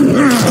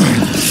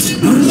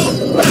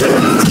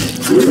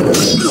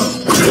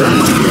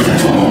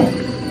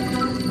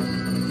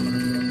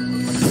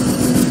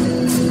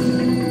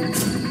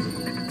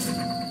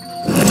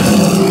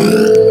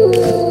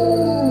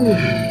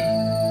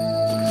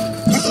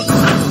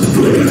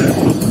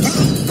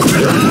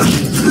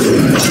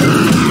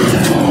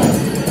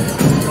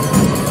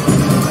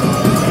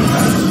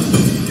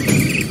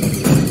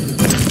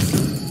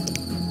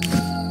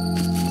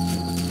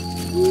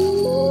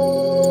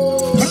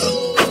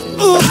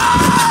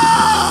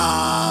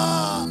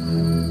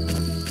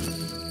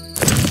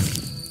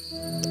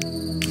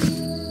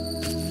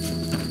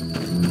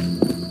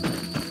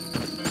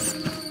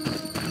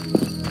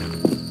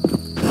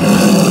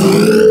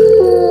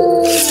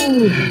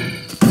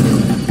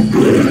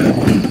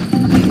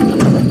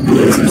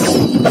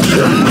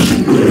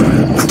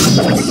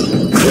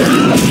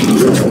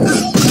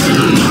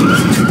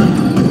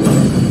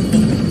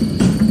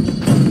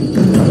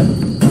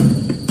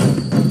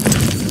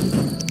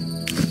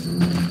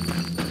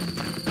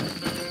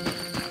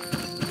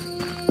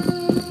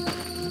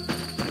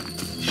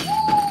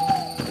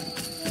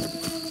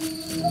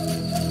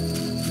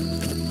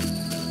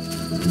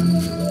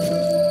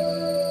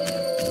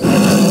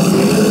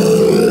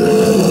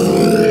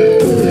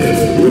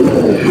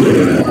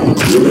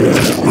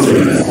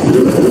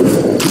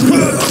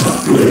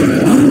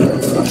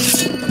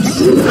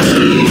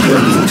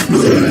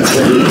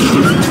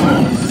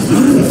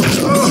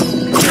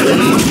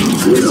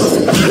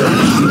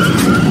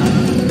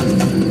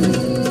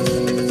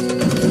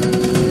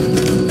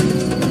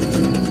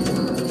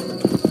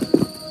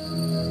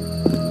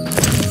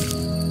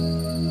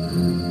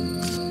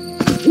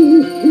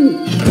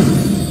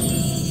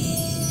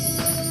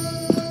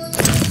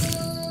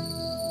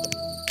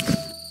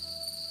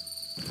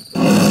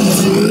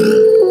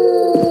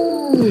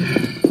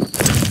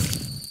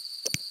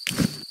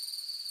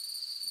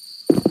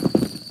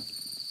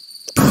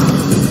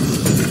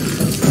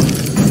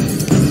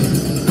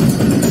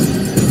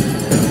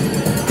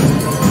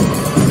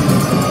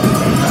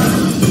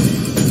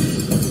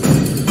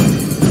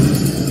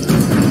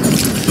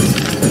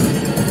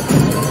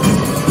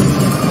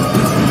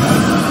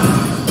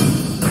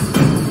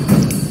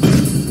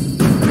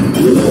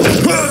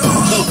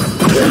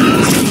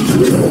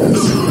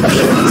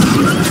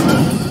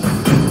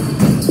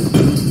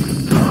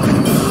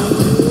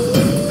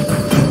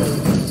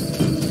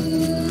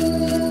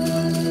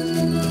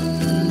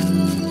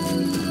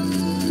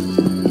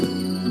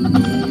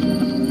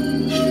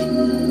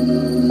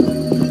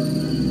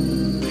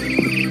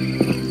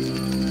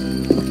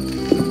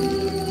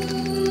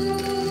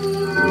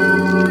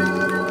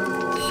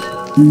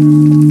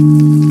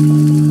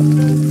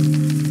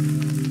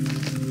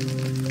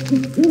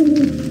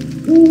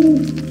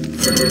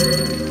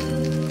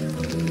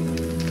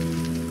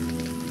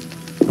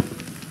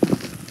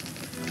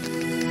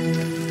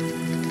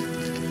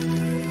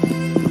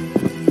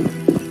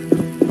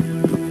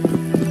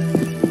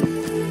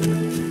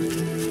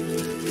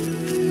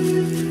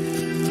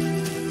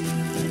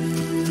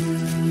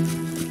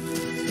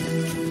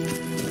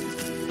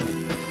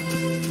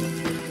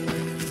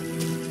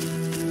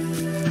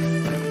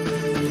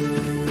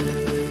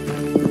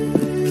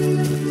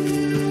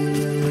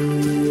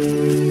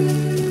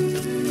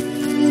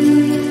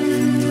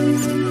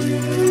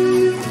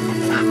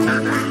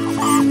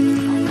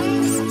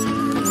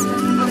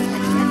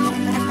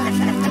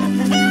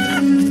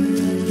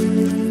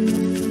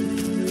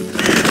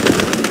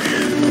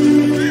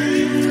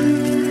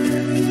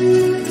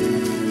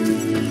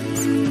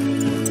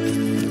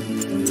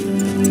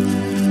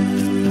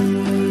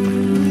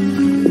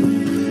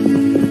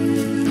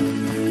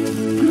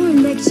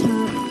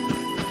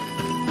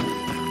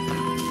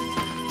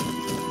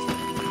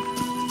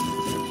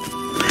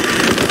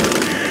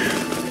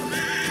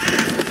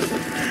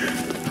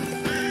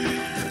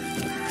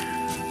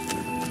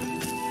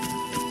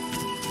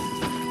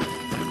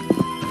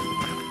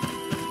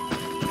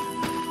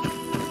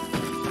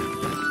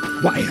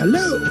 Why,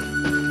 hello.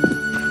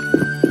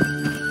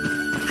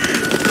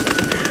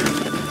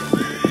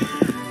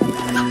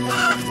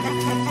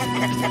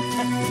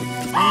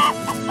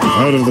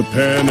 Out of the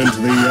pan into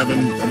the oven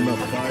and the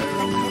fire.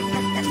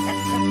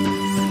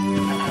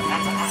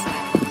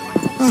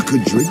 I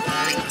could drink.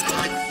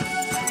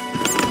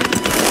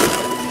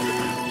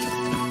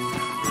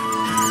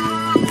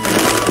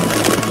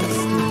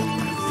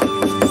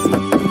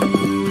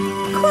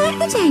 Quite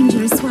the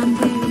dangerous one,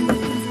 Barry.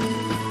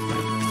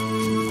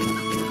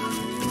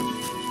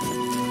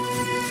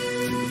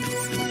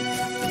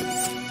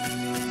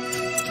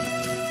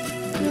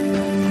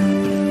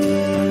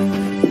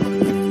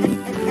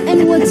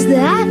 And what's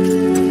that?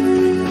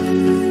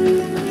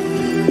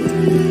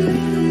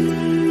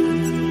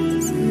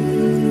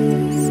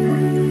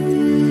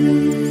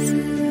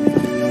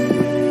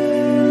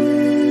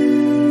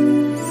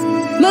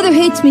 Mother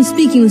hates me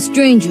speaking with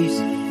strangers.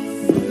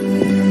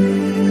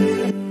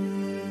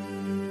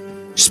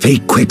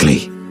 Speak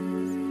quickly.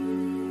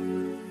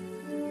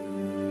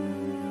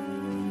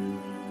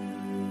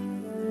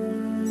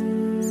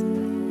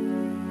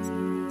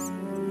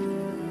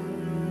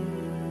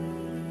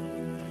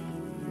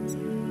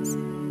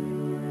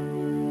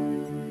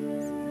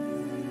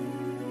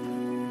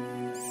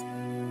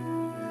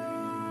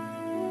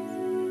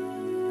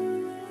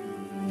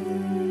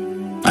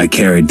 I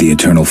carried the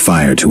eternal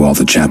fire to all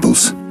the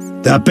chapels.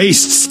 The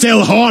beasts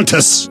still haunt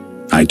us!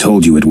 I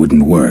told you it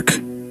wouldn't work.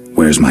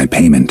 Where's my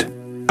payment?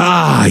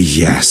 Ah,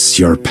 yes,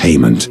 your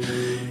payment.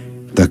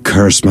 The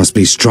curse must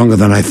be stronger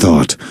than I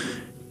thought.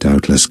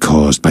 Doubtless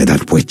caused by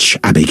that witch,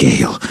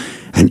 Abigail.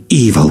 An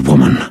evil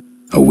woman.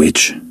 A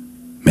witch?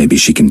 Maybe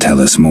she can tell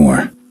us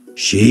more.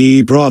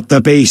 She brought the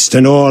beast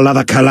and all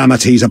other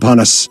calamities upon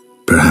us.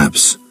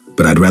 Perhaps,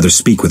 but I'd rather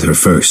speak with her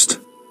first.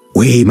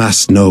 We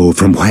must know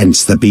from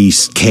whence the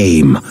beast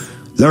came.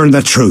 Learn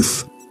the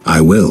truth. I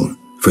will,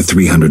 for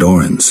 300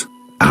 orens.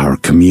 Our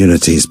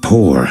community's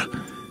poor.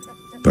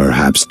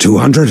 Perhaps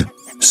 200?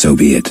 So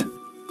be it.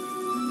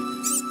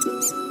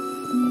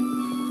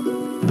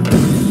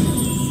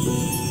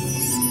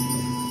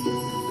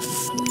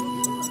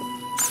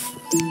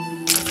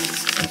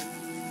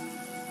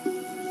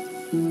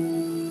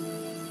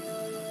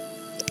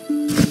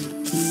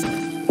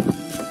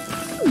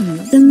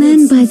 The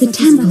men by the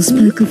temple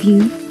spoke of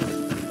you.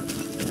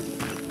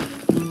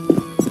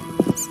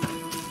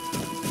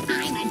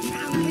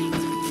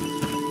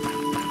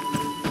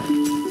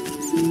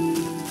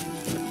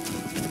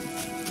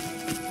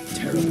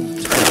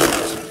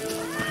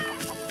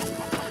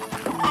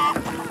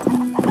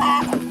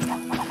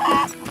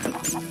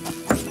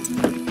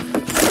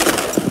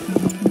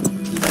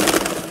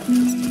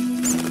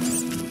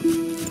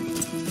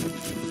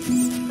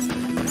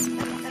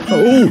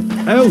 Oh,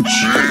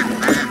 ouch!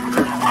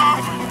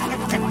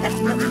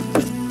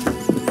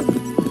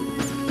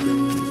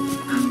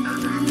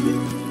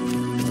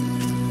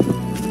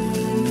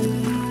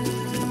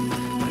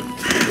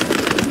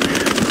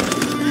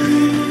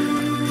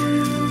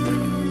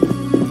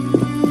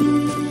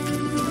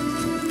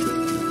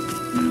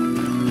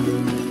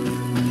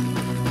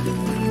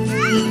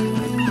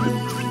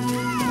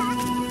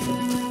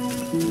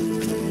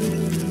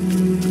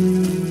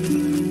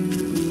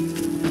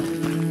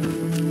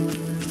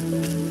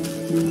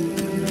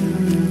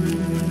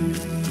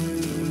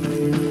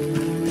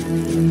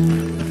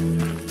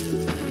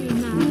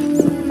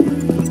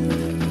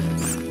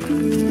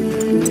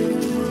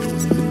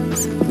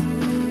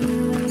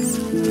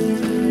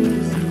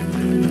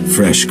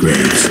 Fresh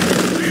graves.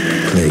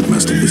 Plague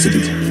must have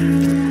visited.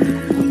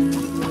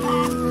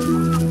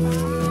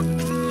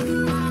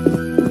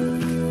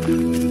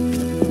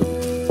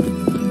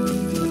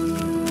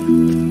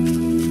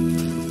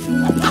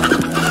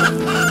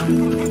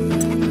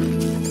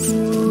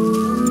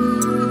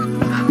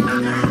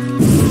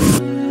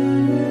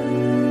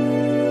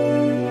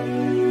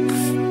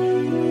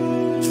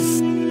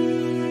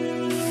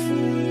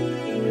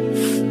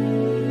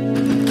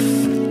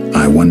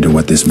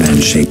 what this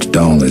man-shaped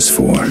doll is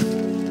for.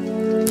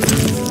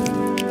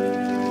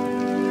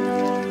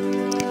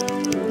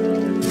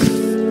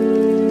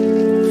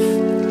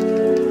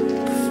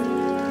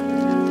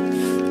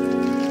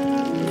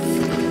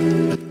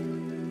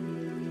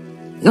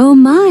 Oh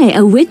my,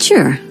 a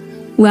witcher.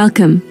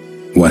 Welcome.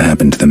 What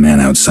happened to the man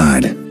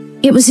outside?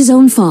 It was his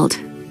own fault.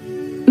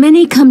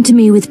 Many come to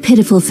me with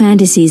pitiful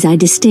fantasies I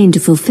disdain to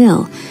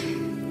fulfill.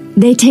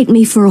 They take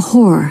me for a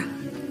whore,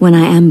 when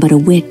I am but a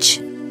witch.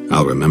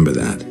 I'll remember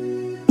that.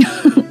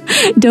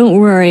 Don't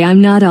worry,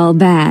 I'm not all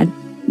bad.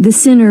 The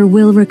sinner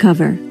will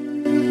recover.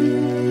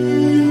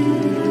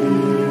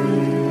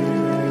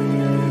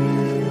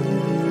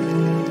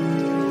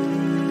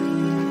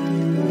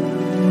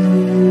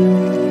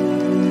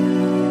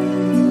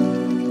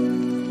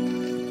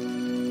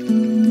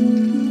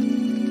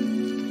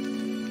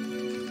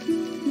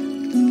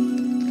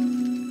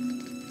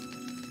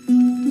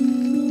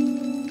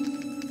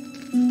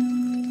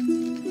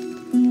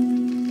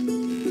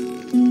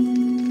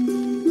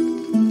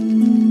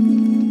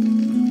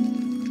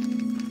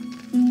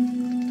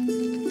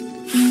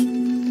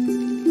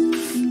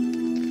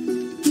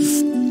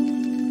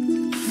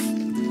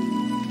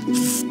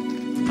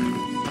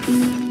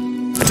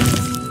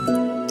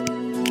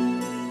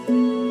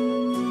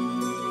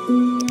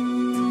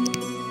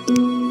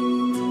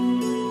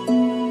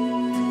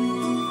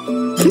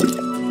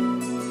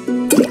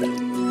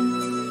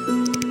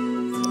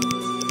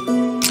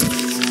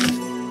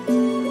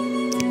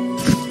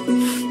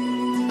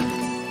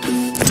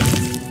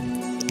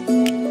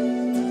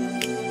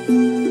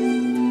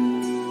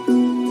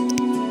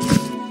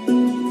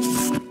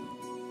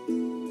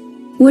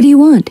 What do you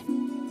want?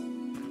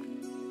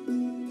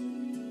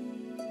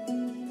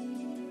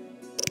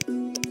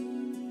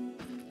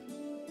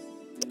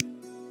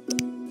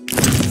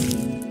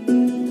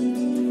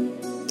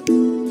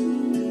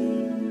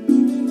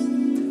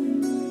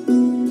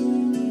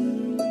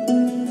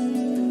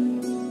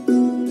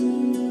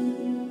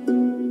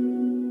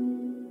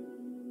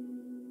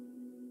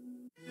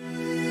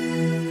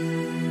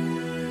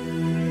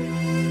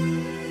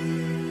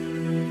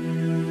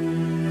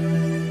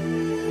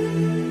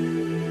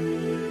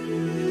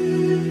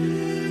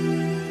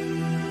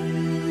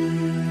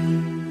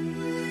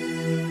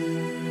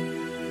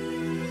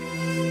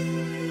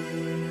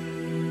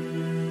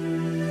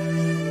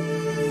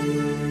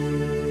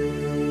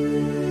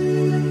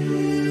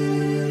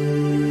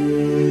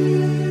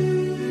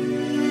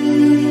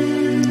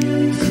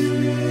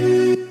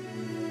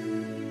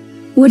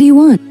 What do you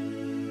want?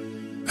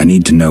 I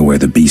need to know where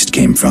the beast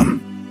came from.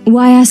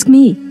 Why ask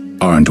me?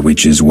 Aren't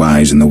witches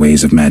wise in the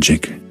ways of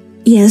magic?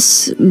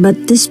 Yes,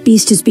 but this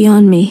beast is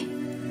beyond me.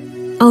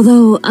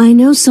 Although I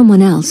know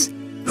someone else.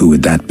 Who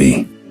would that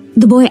be?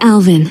 The boy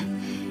Alvin.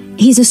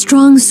 He's a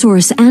strong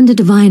source and a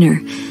diviner.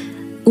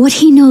 What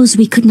he knows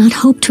we could not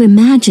hope to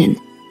imagine.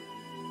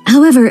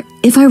 However,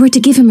 if I were to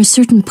give him a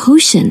certain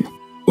potion...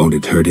 Won't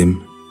it hurt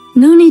him?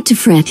 No need to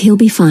fret, he'll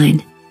be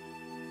fine.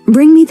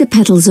 Bring me the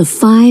petals of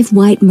 5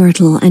 white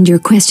myrtle and your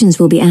questions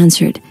will be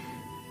answered.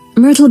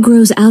 Myrtle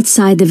grows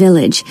outside the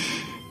village.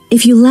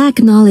 If you lack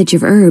knowledge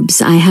of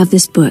herbs, I have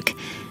this book.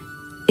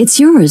 It's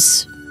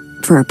yours,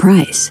 for a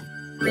price.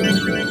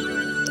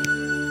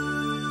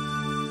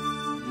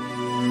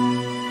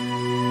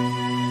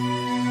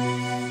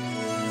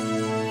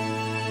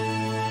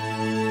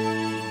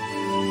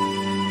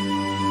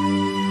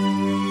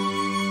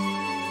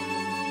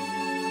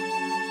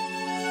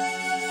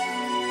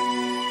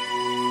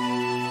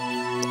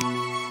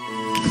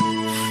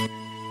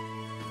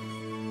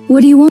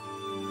 What do you want?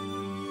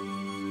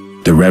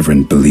 The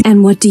Reverend believes...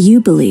 And what do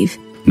you believe?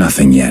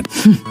 Nothing yet.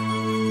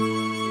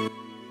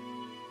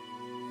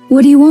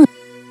 What do you want?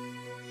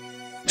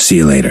 See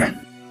you later.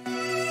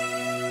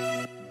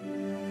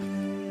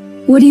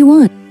 What do you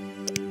want?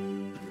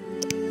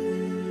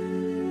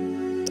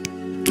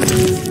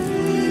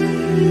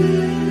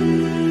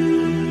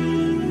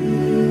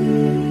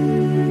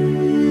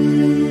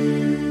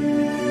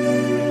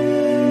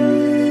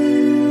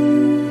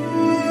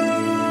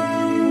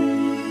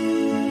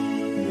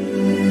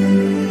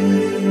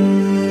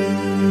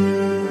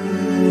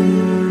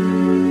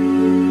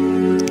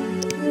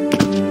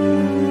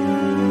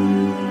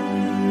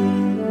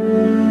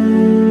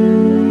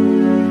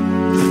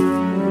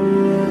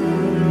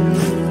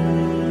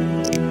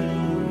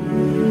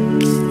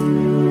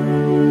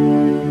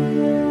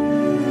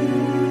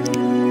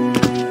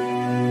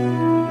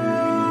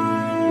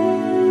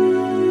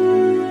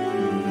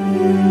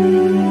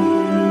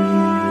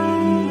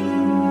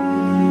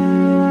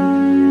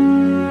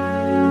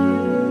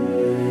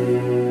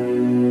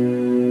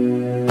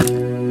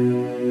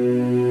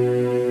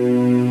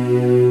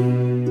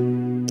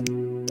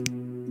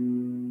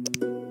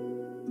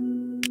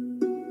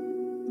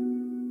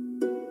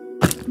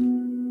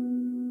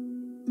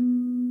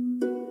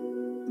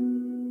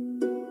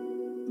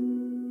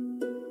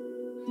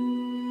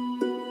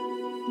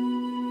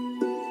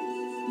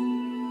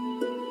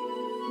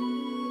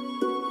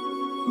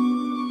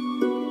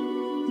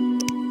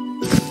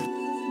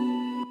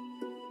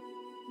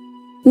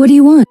 What do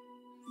you want?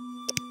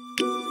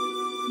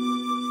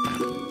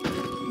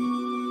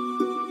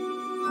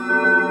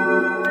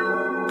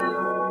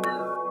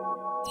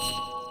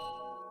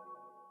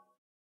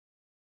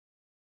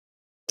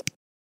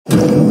 You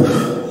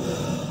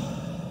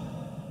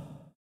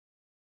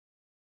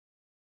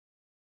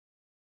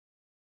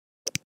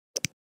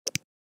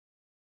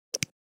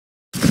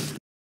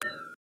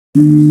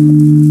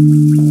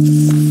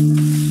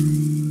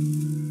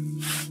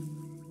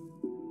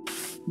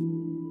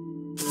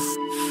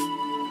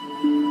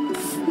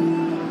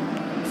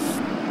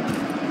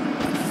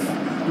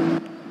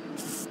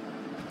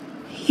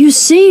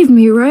saved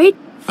me, right?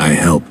 I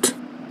helped.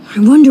 I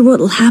wonder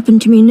what'll happen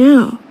to me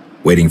now.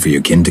 Waiting for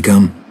your kin to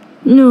come?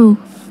 No.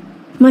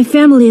 My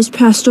family has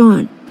passed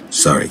on.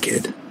 Sorry,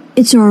 kid.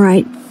 It's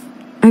alright.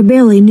 I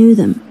barely knew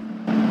them.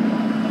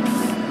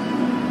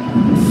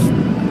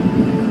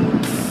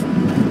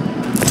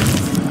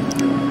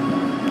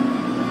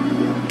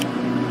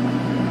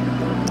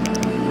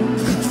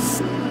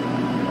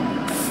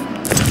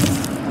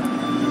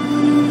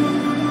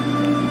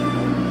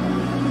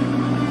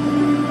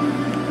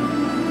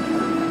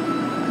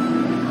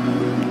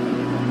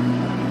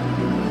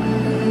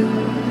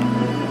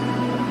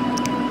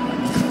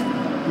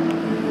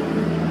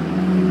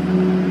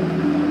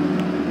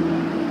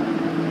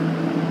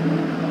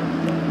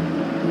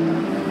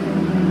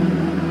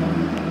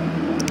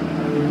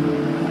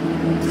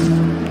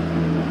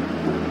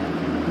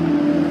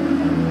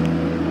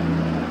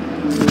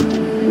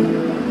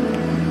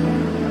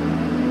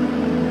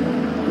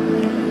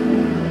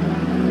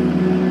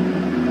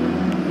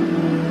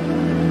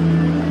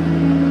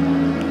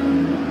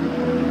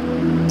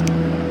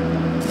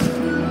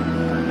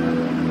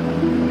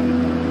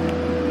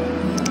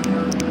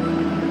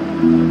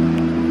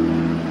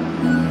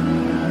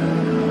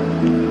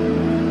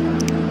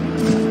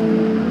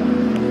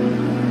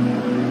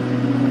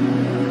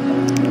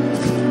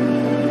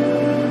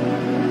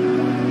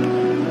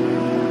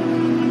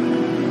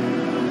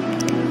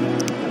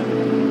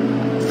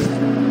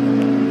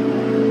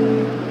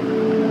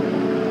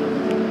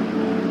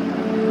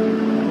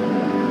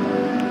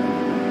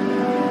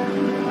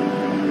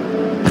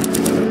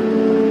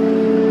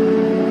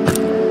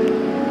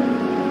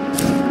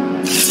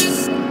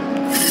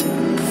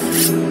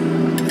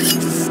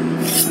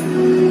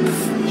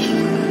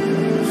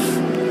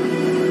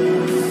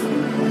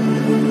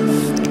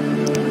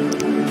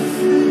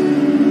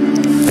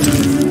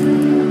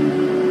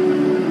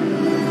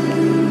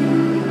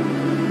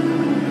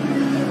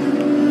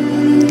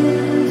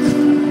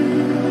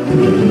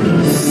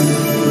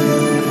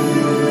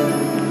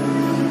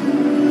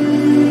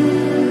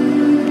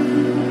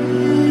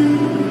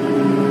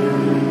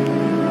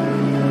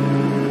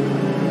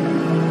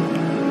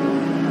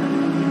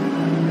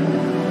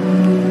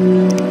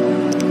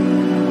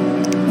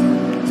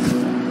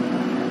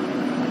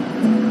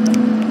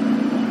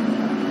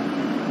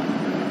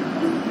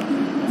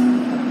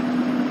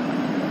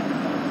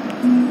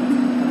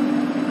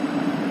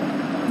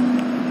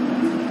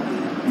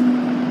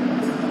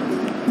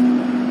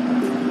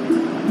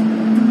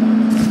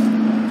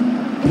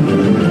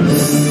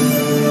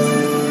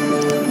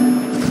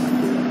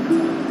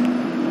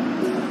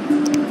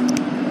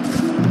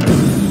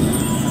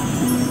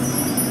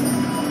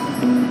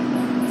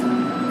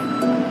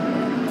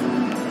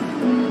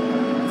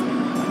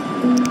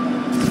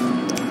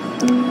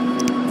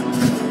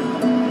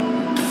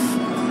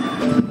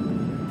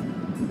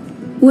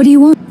 What do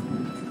you want?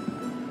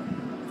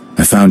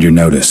 I found your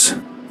notice.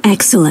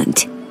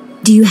 Excellent.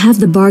 Do you have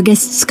the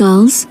Barghest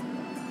skulls?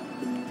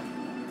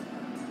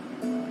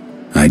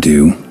 I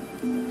do.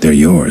 They're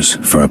yours,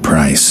 for a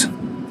price.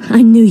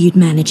 I knew you'd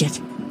manage it.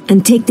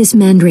 And take this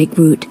mandrake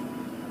root.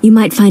 You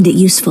might find it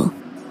useful.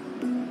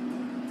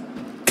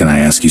 Can I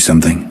ask you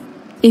something?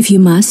 If you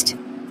must.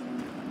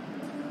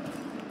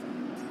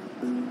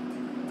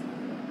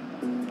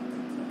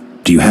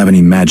 Do you have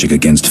any magic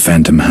against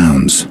phantom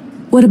hounds?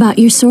 What about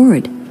your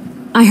sword?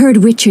 I heard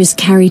witchers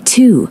carry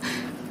two.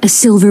 A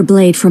silver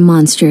blade for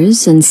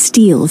monsters and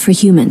steel for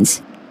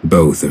humans.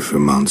 Both are for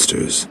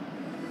monsters.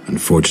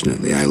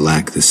 Unfortunately, I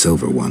lack the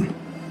silver one.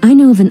 I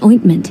know of an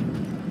ointment.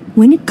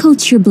 When it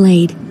coats your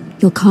blade,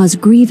 you'll cause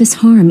grievous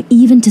harm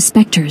even to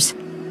specters.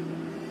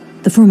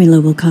 The formula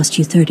will cost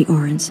you 30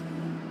 orens.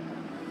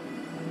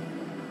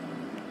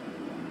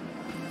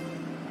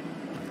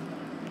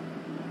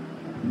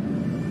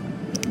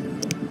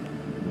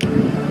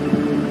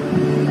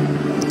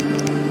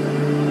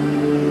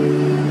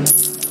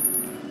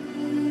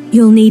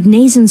 You'll need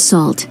Nazen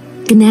salt,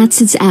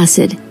 Gnatzid's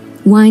acid,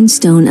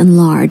 winestone, and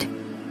lard.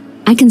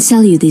 I can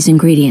sell you these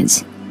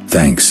ingredients.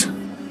 Thanks.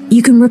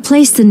 You can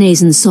replace the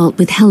Nazen salt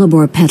with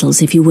hellebore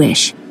petals if you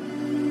wish.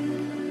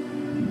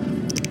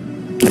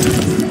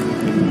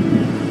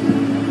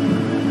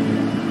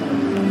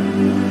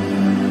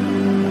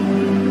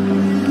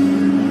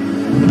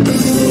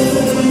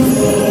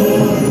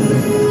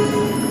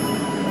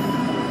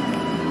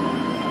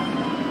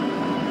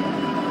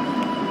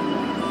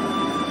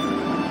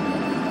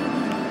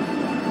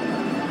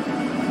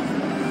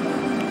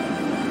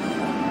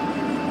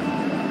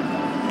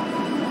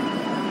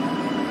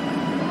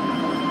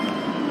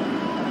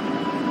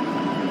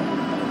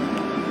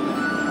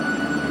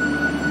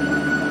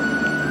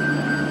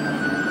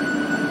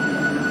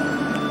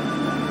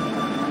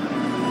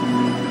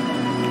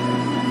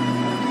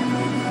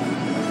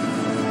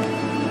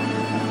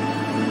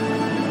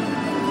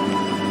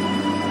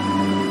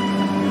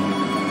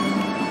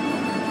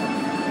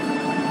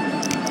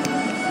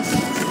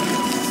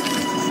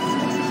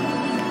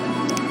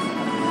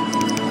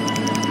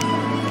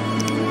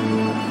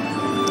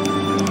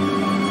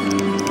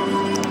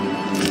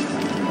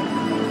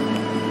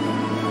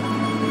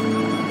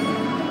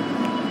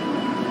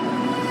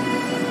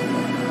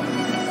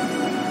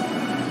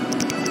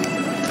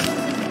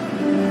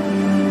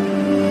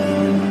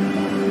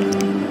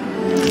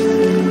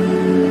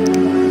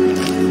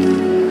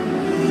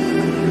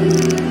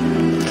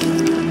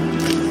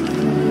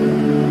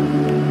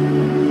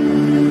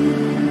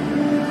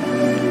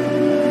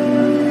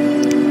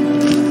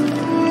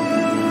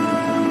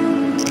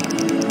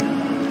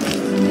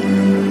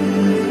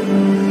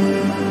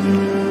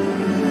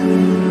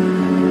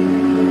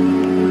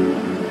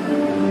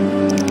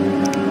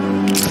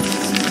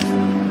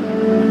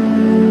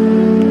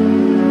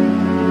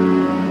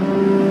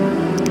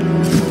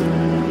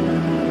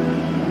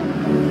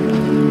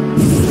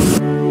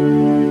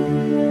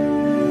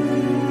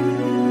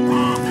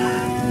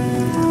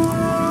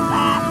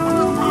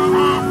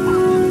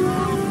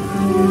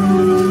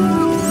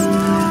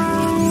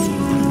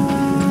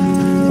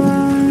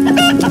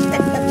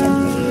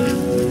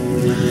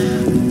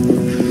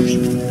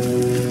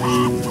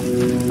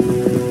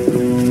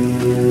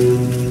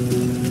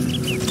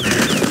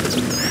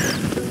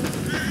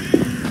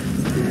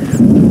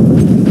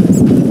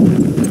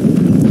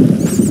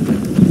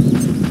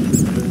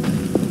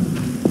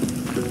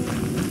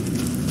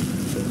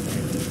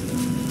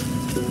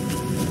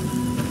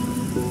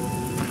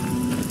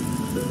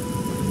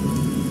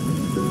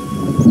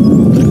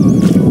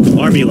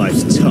 Army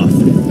life's tough.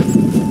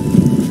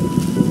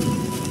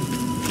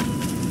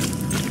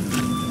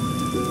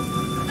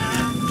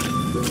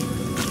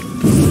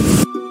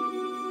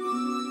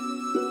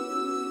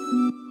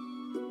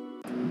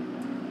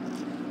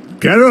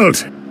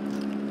 Geralt!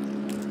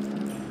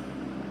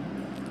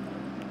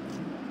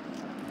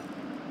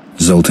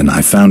 Zoltan,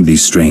 I found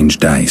these strange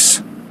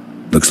dice.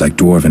 Looks like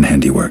dwarven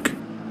handiwork.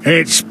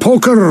 It's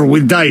poker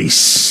with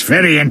dice.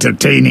 Very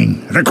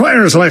entertaining.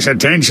 Requires less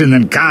attention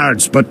than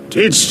cards, but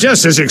it's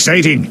just as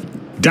exciting.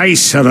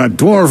 Dice are a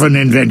dwarven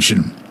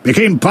invention.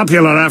 Became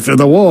popular after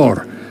the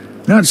war.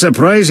 Not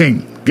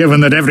surprising,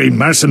 given that every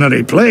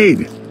mercenary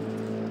played.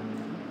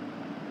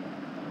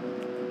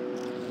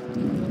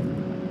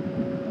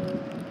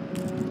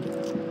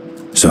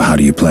 So how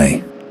do you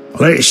play?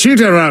 Let's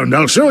shoot around,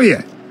 I'll show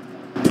you.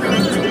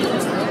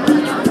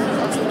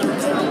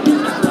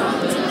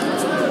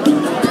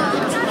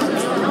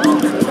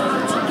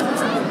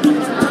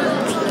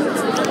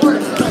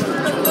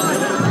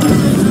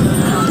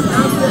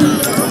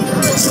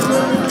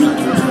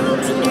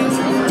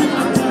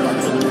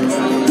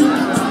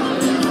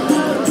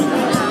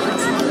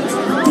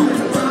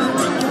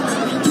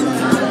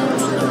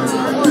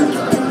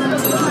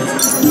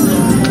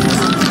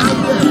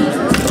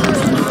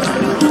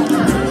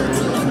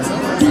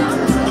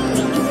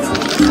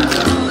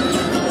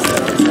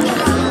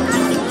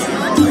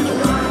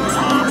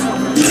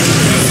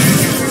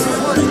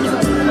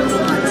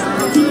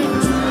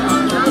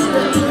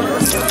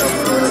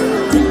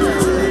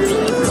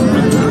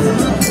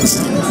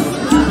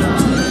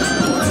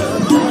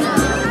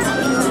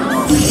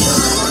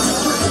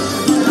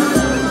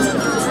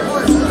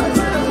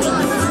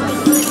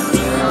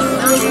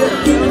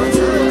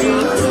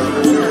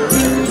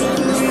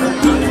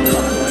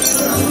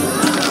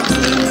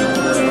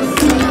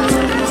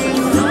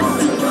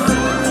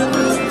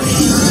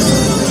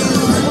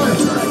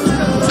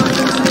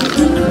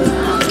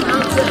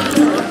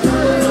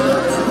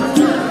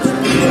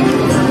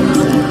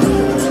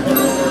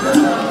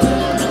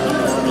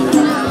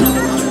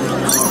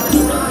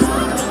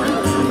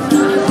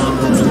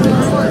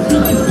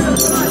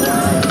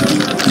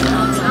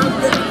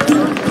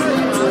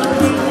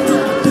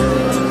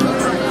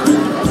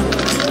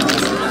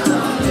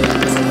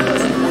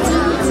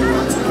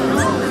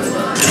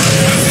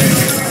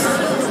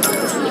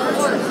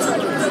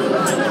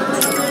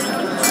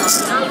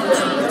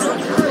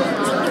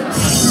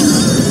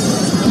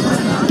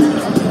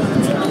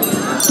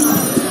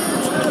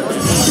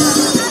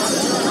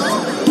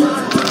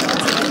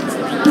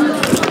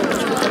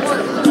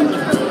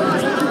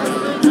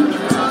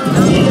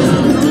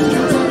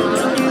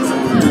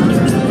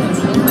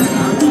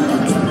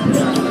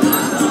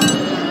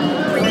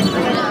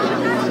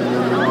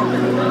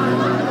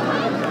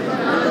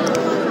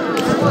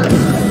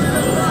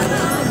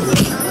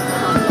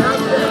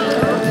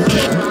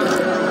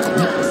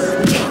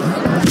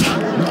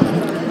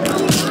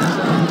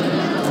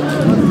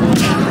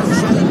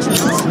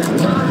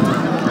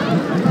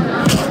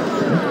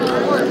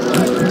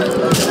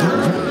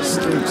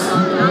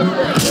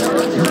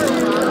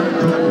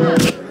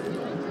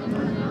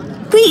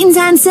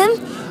 Handsome,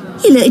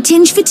 you look a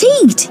tinge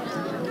fatigued.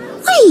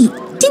 Wait,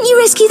 didn't you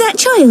rescue that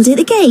child at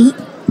the gate?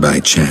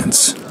 By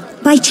chance.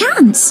 By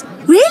chance?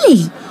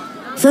 Really?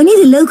 If only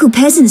the local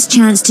peasants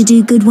chanced to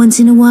do good once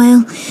in a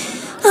while.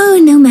 Oh,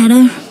 no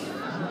matter.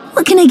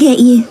 What can I get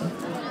you?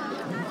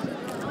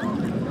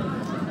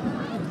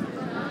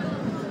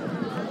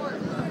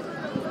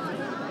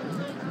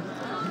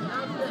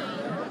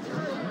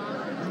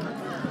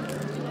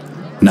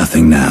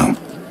 Nothing now,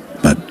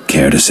 but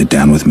care to sit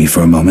down with me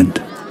for a moment?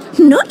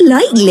 Not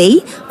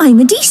likely. I'm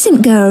a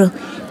decent girl.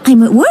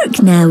 I'm at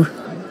work now.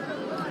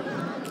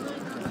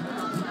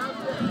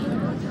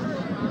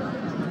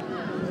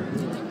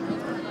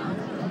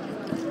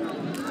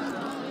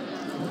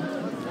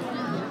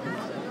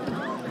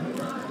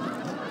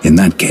 In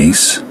that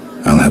case,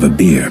 I'll have a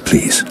beer,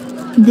 please.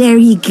 There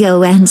you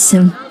go,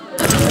 handsome.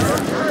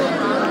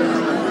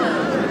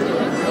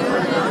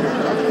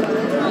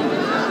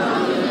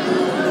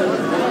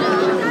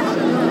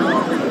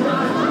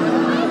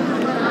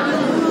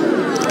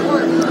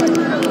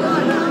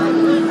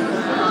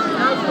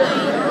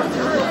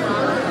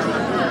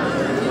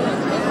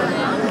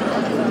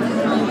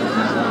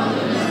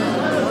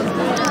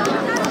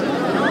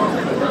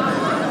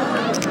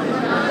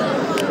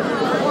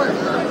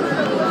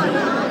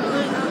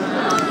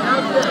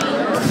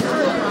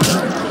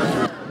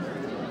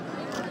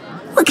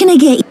 What can I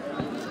get you?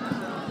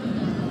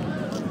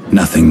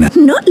 Nothing now.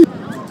 Not...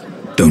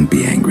 Don't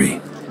be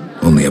angry.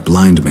 Only a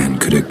blind man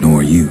could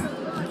ignore you.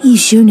 You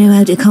sure know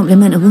how to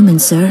compliment a woman,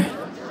 sir.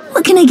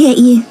 What can I get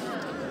you?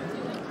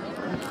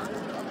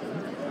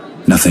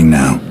 Nothing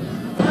now.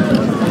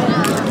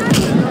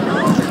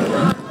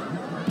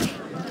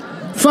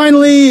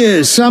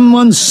 Finally,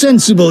 someone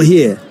sensible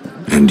here.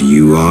 And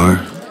you are?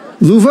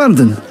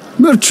 Luvarden,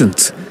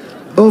 merchant.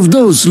 Of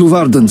those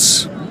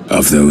Luvardens.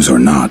 Of those or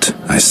not,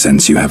 I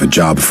sense you have a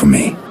job for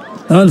me.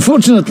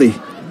 Unfortunately,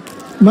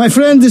 my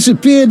friend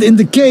disappeared in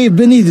the cave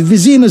beneath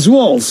Vizima's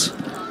walls.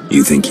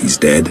 You think he's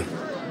dead?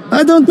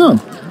 I don't know.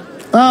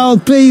 I'll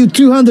pay you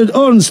 200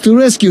 orns to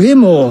rescue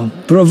him or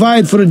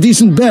provide for a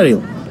decent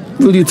burial.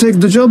 Will you take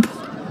the job?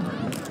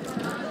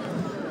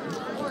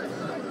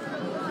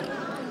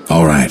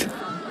 All right.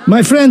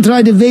 My friend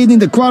tried evading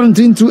the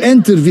quarantine to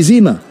enter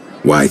Vizima.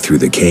 Why through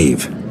the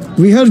cave?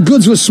 We heard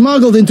goods were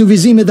smuggled into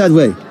Vizima that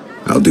way.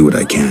 I'll do what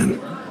I can.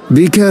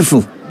 Be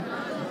careful.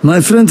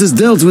 My friend has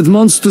dealt with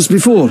monsters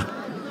before.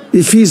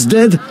 If he's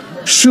dead,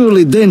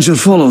 surely danger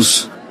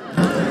follows.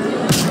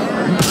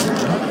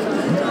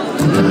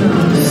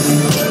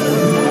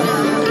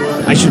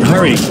 I should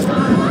hurry.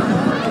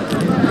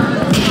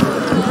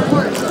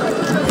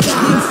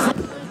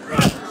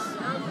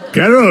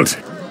 Geralt!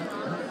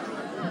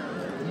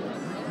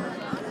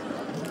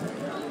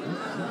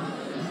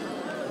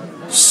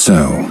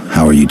 So,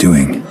 how are you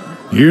doing?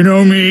 You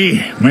know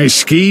me, my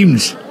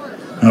schemes.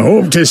 I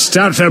hope to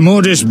start a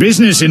modest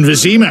business in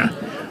Vizima,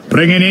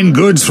 bringing in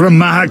goods from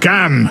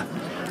Mahakam.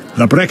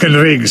 The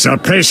Breckenrigs are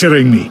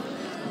pressuring me.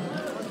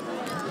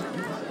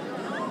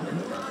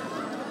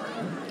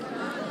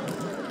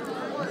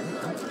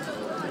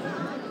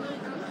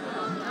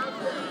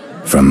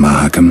 From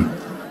Mahakam?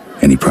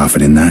 Any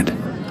profit in that?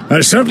 I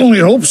certainly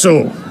hope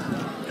so.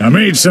 I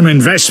made some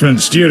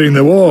investments during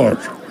the war.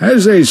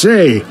 As they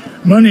say,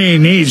 money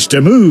needs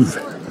to move.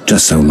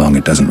 Just so long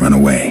it doesn't run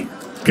away.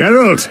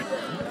 Geralt!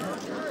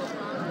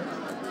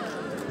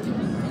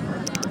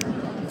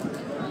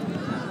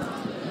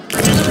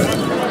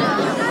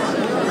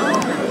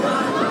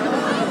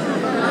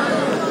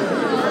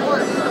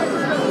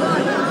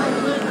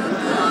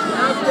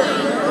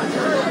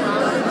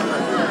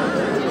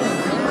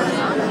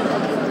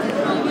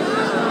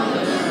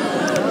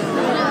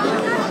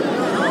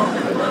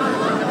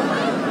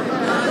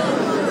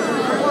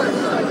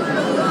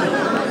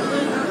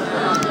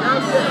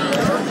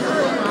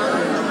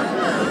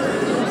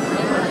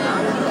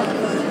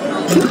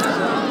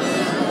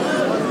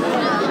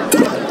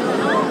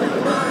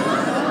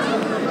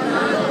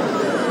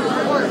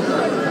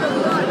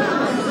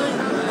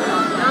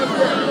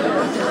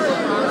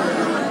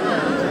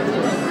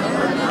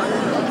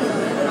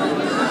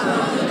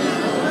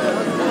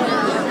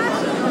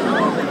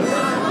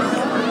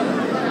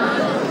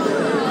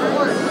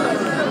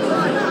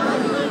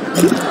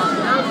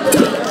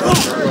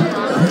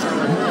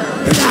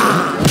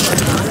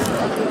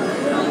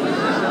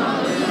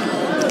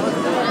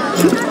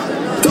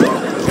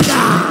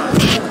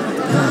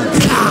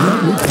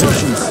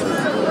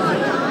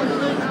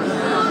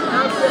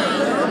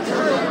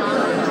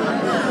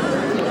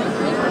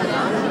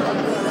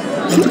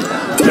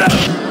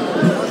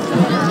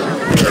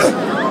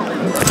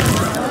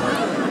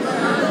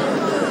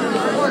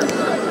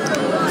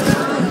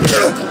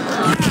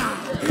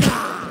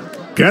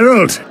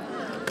 Geralt!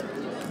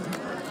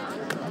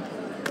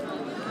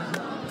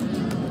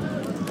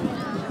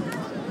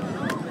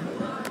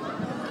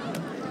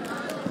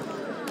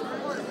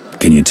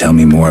 Can you tell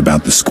me more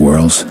about the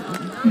squirrels?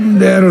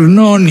 They're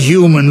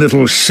non-human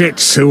little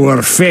shits who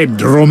were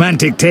fed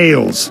romantic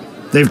tales.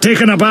 They've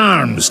taken up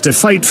arms to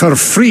fight for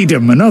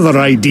freedom and other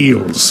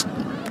ideals.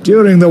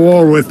 During the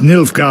war with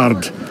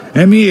Nilfgaard,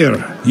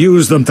 Emir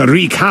used them to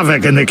wreak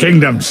havoc in the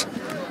kingdoms.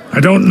 I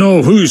don't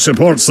know who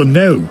supports them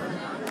now.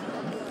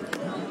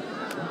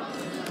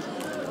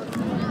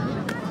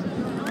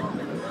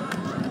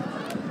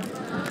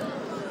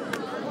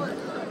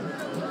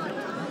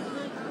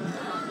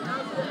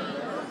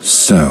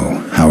 So,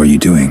 how are you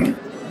doing?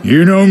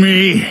 You know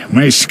me,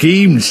 my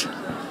schemes.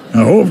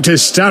 I hope to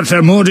start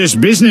a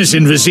modest business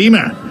in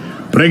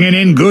Vizima, bringing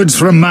in goods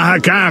from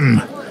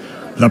Mahakam.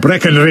 The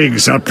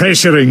Breckenrigs are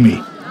pressuring me.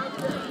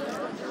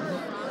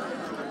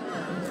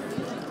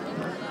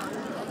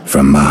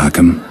 From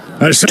Mahakam?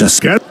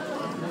 Just get.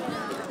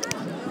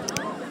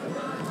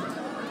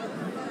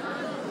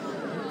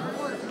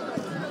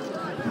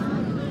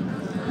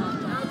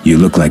 You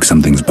look like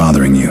something's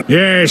bothering you.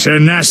 Yes, a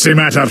nasty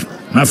matter.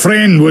 My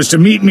friend was to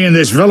meet me in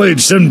this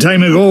village some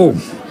time ago,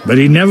 but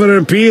he never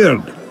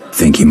appeared.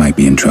 Think he might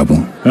be in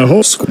trouble? I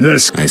hope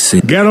this. I see.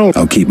 Geralt.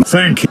 I'll keep.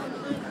 Thank you.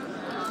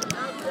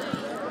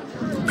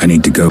 I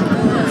need to go.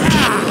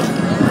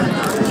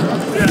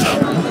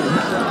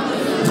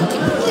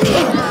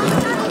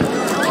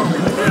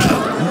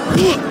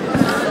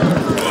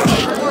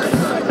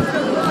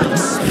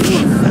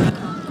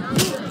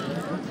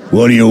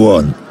 What do you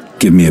want?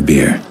 Give me a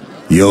beer.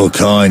 Your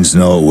kind's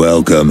not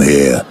welcome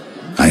here.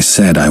 I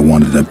said I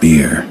wanted a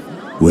beer.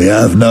 We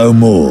have no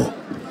more.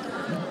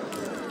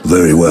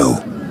 Very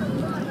well.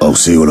 I'll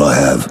see what I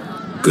have.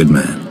 Good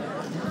man.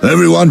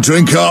 Everyone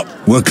drink up.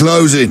 We're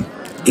closing.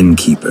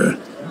 Innkeeper,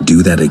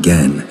 do that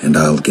again and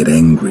I'll get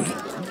angry.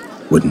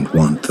 Wouldn't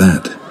want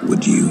that,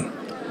 would you?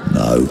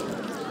 No.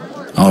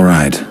 All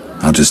right.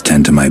 I'll just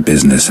tend to my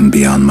business and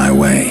be on my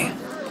way.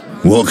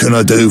 What can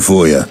I do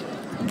for you?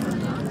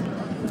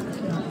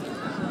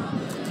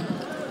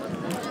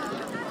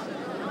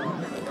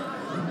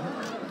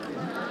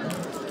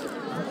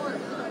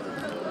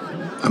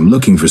 I'm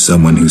looking for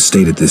someone who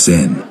stayed at this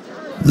inn.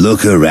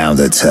 Look around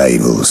the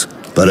tables.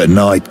 But at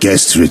night,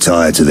 guests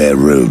retire to their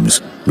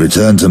rooms.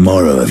 Return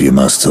tomorrow if you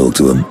must talk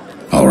to them.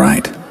 All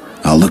right.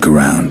 I'll look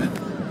around.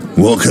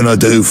 What can I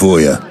do for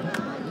you?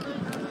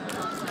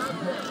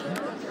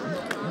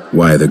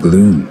 Why the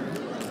gloom?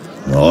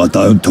 I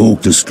don't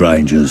talk to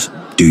strangers.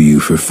 Do you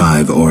for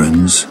 5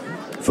 orens?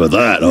 For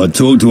that, I'd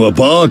talk to a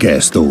bar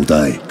guest all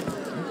day.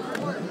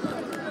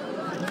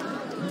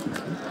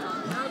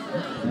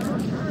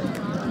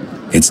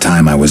 It's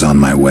time I was on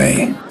my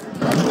way.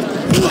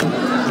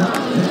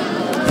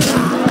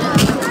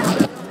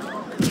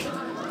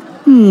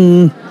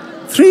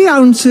 3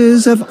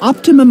 ounces of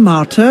Optimum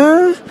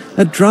Mater,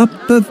 a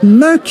drop of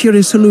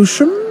mercury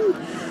solution.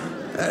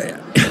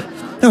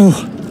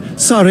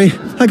 Sorry,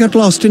 I got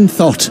lost in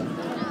thought.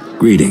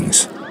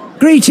 Greetings.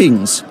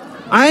 Greetings.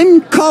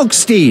 I'm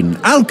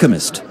Cogstein,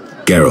 alchemist.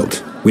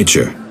 Geralt,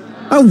 Witcher.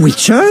 A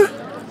Witcher?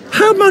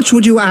 How much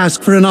would you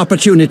ask for an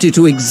opportunity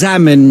to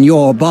examine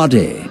your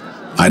body?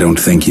 I don't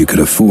think you could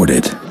afford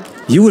it.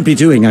 You would be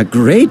doing a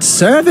great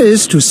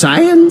service to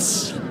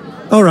science.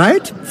 All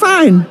right,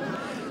 fine.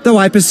 Though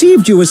I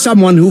perceived you as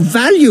someone who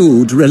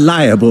valued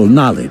reliable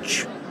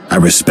knowledge. I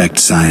respect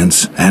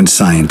science and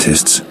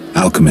scientists,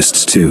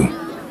 alchemists too.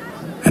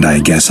 And I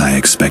guess I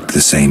expect the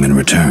same in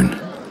return.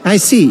 I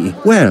see.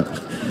 Well,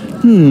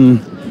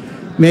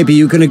 maybe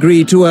you can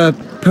agree to a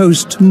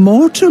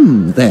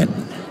post-mortem, then.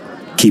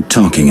 Keep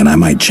talking and I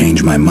might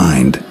change my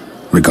mind.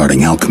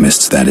 Regarding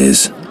alchemists, that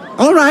is.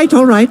 All right.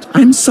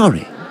 I'm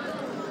sorry.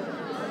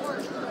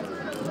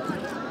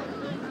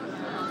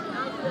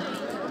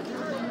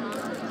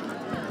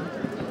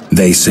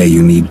 They say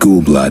you need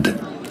ghoul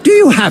blood. Do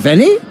you have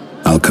any?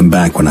 I'll come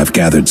back when I've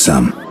gathered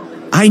some.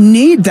 I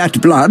need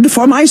that blood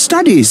for my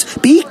studies.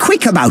 Be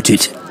quick about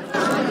it.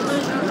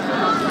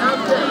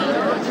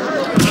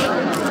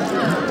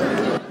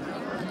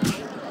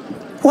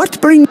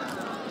 What brings...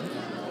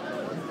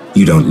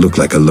 You don't look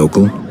like a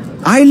local?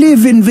 I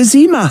live in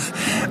Vizima,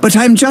 but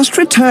I'm just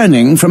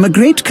returning from a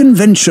great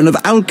convention of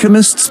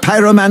alchemists,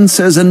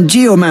 pyromancers, and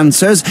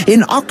geomancers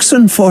in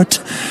Oxenfurt.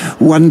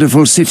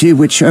 Wonderful city,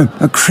 Witcher,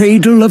 a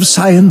cradle of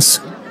science.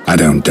 I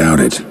don't doubt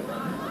it.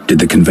 Did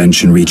the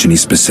convention reach any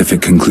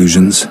specific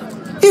conclusions?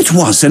 It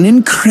was an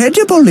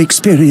incredible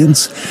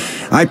experience.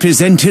 I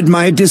presented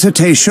my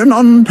dissertation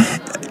on...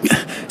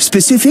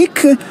 specific?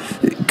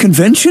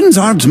 Conventions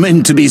aren't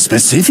meant to be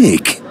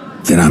specific.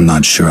 Then I'm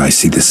not sure I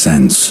see the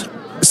sense.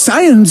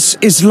 Science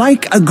is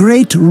like a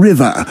great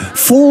river,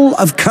 full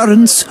of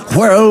currents,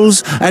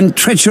 whirls, and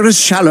treacherous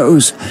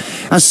shallows.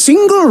 A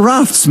single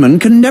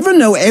raftsman can never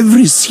know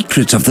every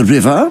secret of the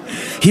river.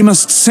 He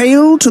must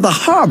sail to the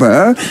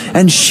harbor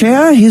and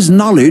share his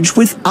knowledge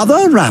with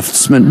other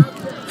raftsmen.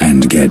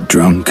 And get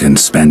drunk and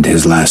spend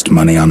his last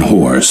money on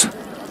whores.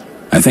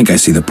 I think I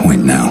see the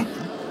point now.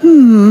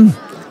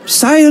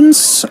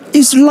 Science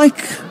is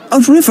like a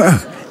river.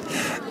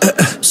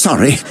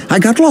 Sorry, I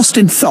got lost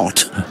in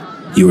thought.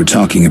 You were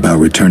talking about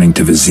returning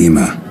to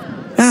Vizima.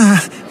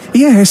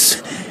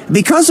 Yes.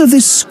 Because of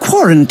this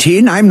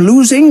quarantine, I'm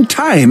losing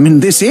time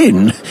in this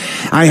inn.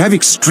 I have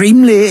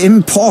extremely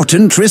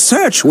important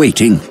research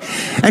waiting.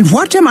 And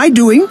what am I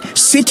doing?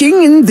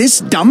 Sitting in this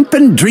dump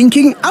and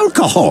drinking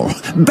alcohol.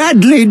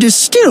 Badly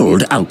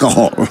distilled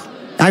alcohol.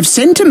 I've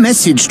sent a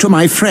message to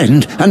my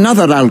friend,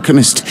 another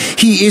alchemist.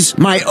 He is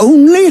my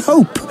only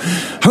hope.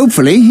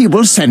 Hopefully he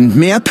will send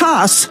me a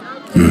pass.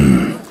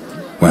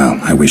 Well,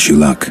 I wish you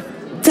luck.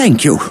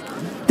 Thank you.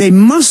 They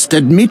must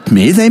admit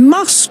me, they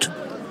must.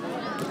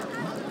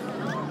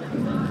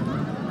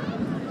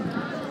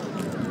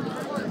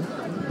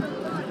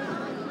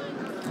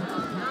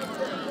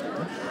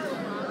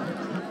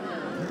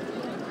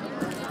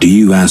 Do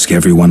you ask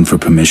everyone for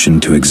permission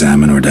to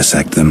examine or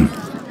dissect them?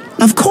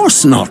 Of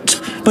course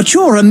not. But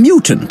you're a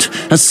mutant,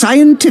 a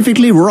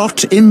scientifically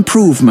wrought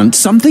improvement,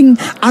 something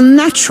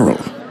unnatural.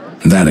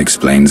 That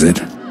explains it.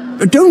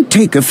 Don't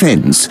take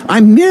offense.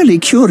 I'm merely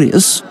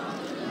curious.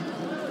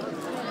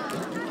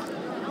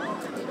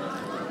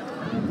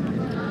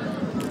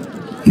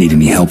 Need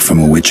any help from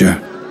a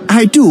Witcher?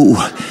 I do.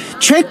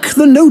 Check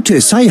the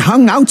notice I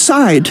hung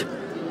outside.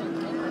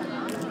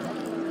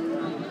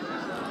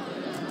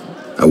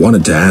 I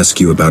wanted to ask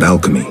you about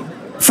alchemy.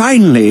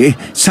 Finally,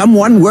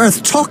 someone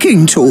worth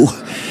talking to.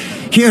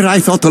 Here I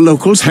thought the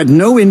locals had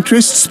no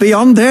interests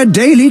beyond their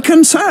daily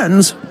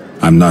concerns.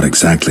 I'm not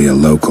exactly a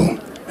local.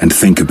 And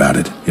think about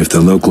it. If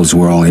the locals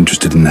were all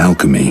interested in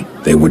alchemy,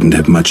 they wouldn't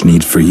have much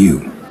need for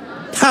you.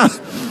 Ha!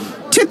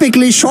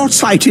 Typically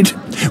short-sighted.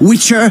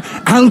 Witcher,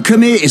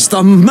 alchemy is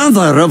the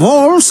mother of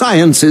all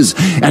sciences.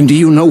 And do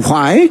you know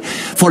why?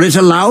 For it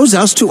allows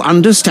us to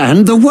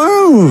understand the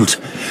world.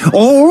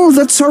 All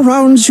that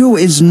surrounds you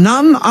is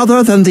none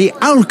other than the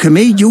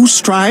alchemy you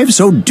strive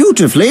so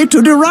dutifully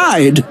to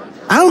deride.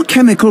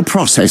 Alchemical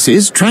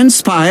processes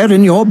transpire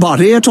in your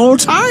body at all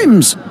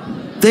times.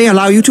 They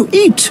allow you to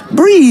eat,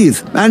 breathe,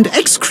 and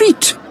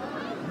excrete.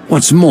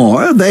 What's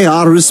more, they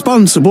are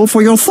responsible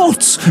for your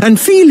thoughts and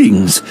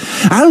feelings.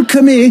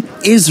 Alchemy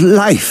is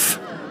life.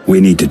 We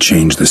need to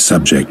change the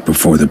subject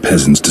before the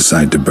peasants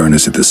decide to burn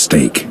us at the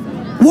stake.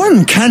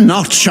 One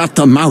cannot shut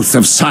the mouth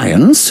of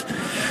science.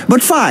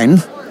 But fine,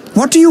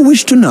 what do you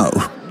wish to know?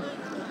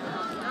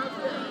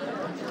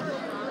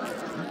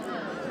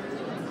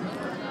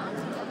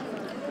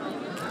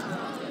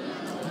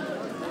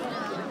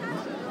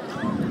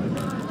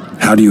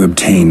 How do you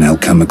obtain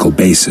alchemical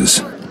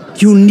bases?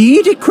 You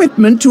need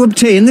equipment to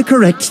obtain the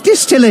correct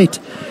distillate.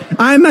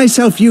 I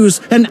myself use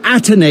an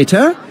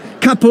attenator,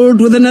 coupled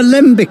with an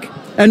alembic,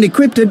 and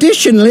equipped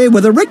additionally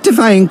with a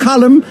rectifying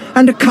column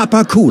and a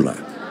copper cooler.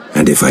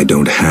 And if I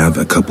don't have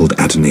a coupled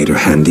attenator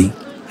handy?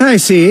 I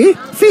see.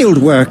 Field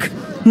work.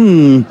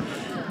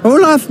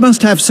 Olaf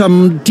must have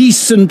some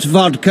decent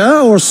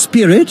vodka or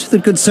spirit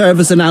that could serve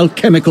as an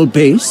alchemical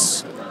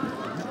base.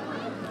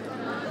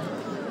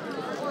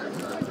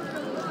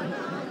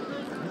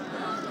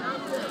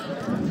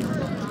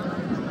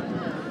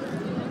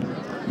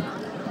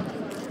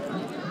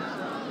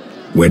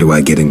 Where do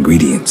I get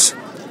ingredients?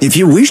 If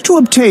you wish to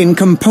obtain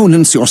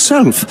components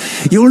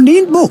yourself, you'll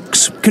need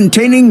books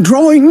containing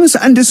drawings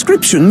and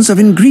descriptions of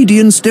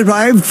ingredients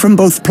derived from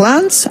both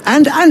plants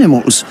and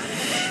animals.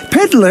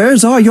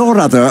 Peddlers are your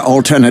other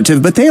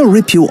alternative, but they'll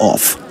rip you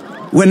off.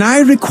 When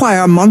I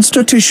require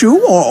monster tissue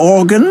or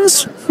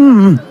organs,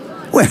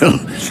 well,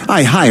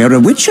 I hire a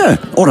witcher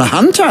or a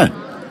hunter.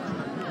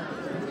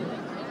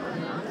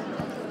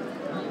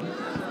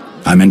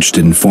 I'm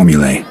interested in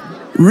formulae.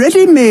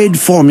 Ready-made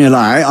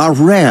formulae are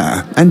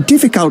rare and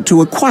difficult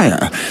to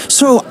acquire,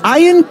 so I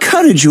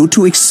encourage you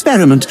to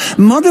experiment,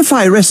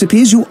 modify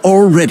recipes you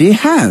already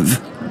have.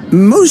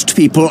 Most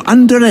people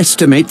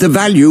underestimate the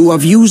value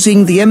of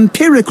using the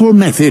empirical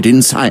method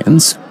in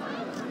science.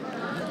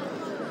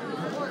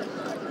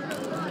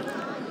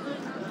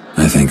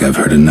 I think I've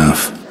heard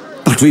enough.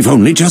 But we've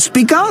only just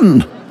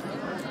begun.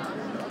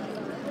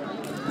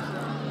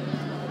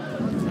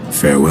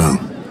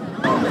 Farewell.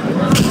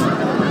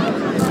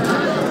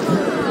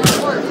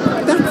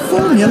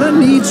 Formula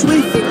needs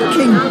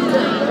rethinking.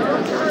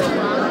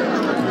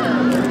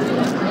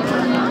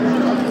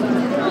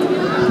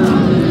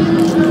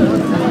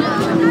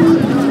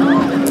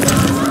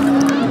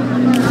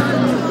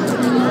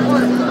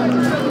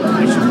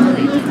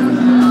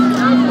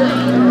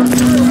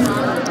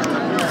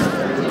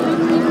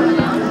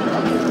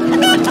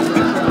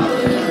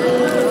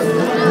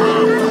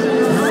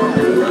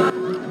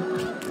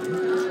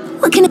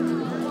 What can I...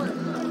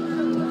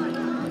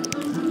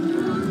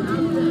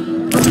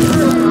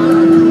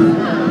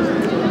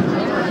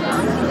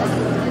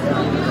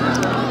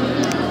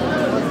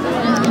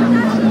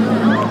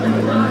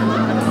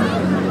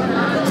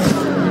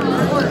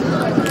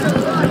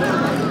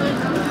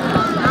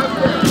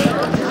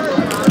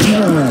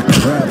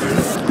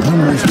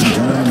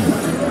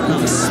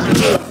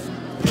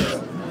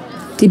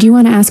 Did you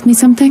want to ask me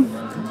something?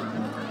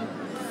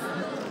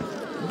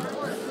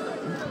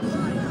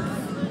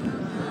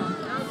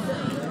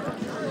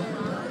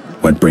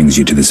 What brings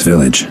you to this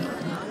village?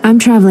 I'm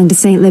traveling to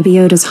St.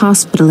 Lebioda's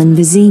hospital in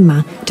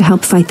Vizima to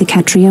help fight the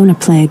Catriona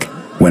plague.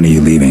 When are you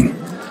leaving?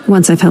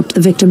 Once I've helped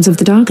the victims of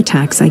the dog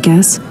attacks, I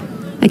guess.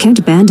 I can't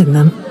abandon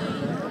them.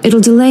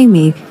 It'll delay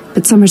me,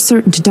 but some are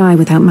certain to die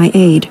without my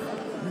aid.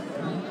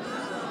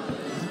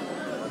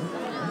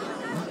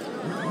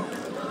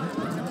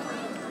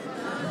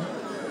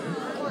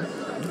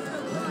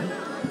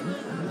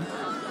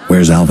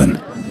 Where's Alvin?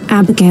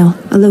 Abigail,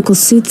 a local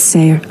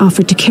soothsayer,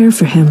 offered to care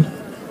for him.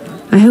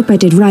 I hope I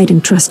did right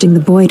in trusting the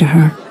boy to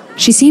her.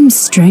 She seems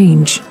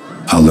strange.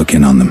 I'll look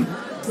in on them.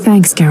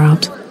 Thanks,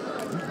 Geralt.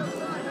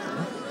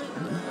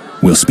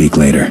 We'll speak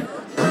later.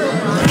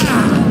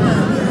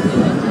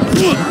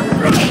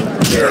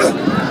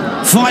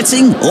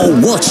 Fighting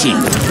or watching?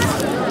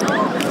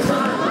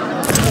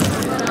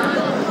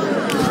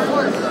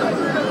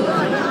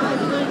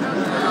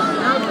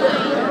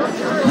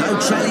 No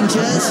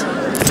challengers?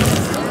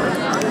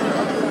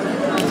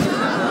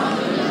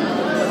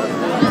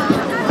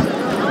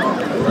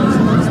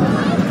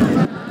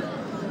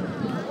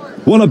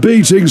 Want a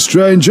beating,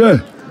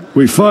 stranger?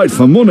 We fight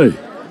for money.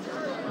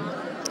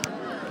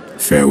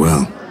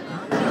 Farewell.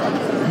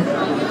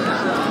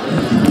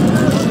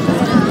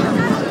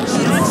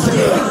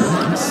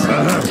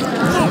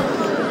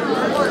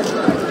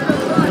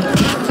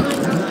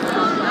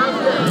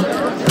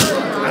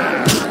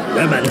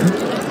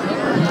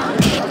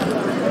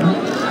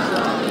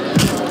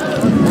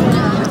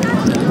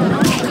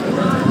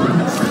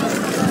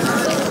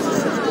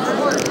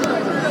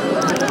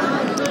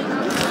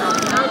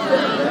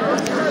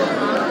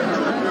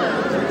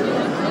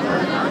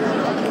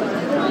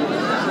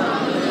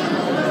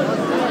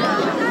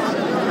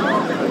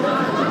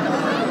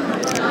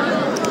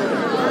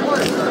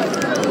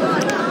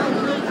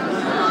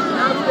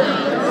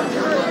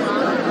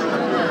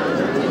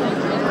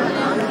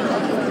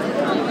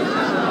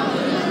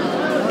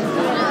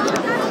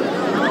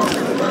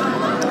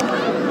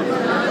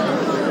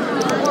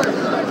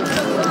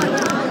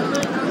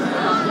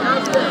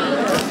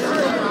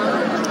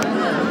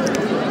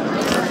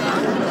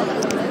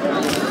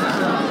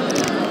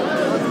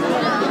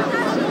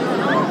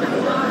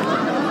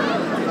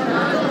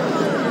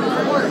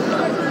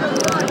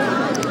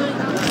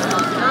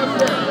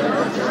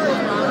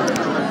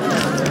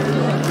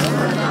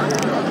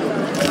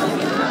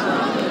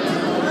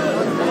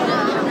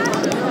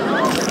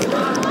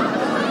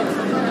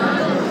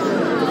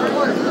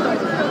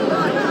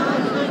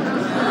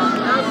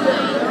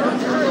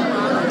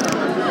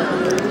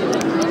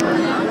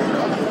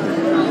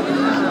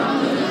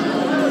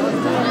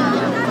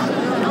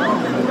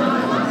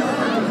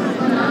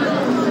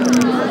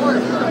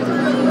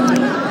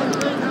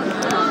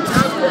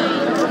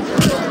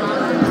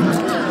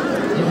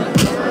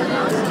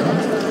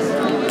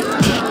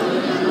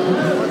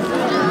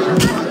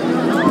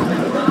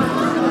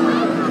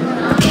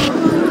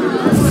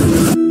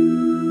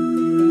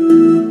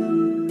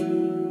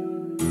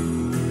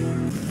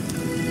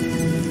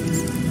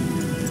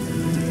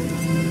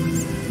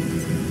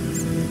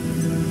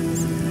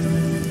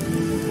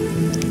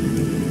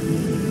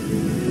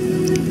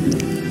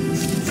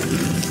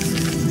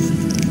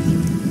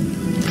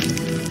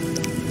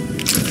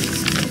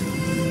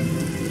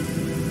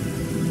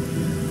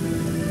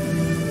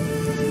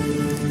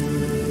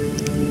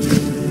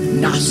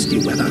 nasty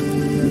weather.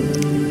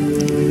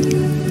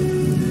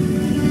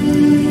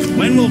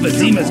 When will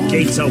Vizima's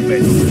gates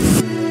open?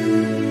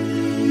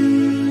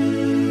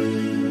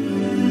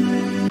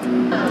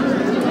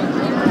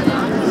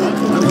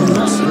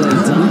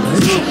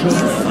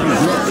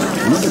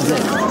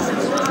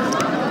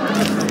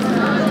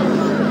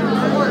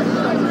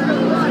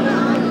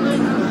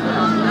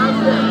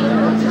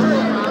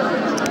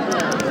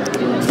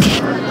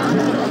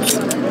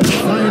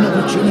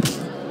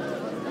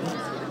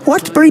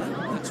 What bring?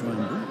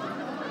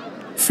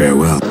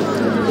 Farewell.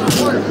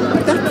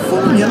 That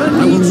formula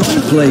I will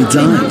not play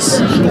dice.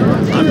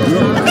 I'm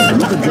broke.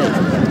 Another day.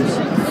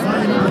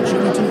 Fine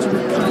opportunity to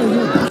recover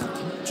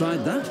your...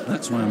 Tried that.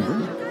 That's why I'm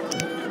broke.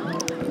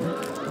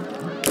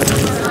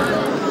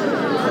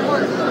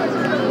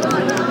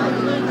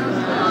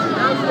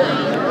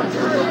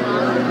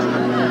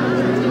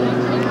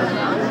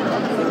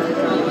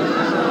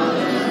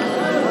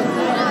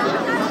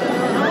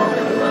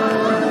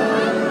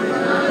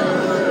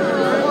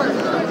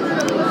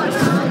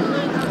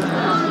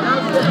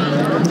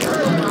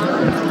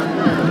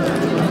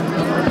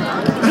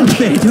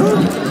 Albedo?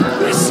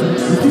 Yes,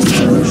 this is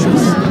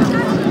delicious.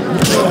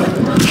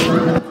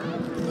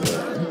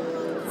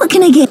 What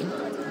can I get?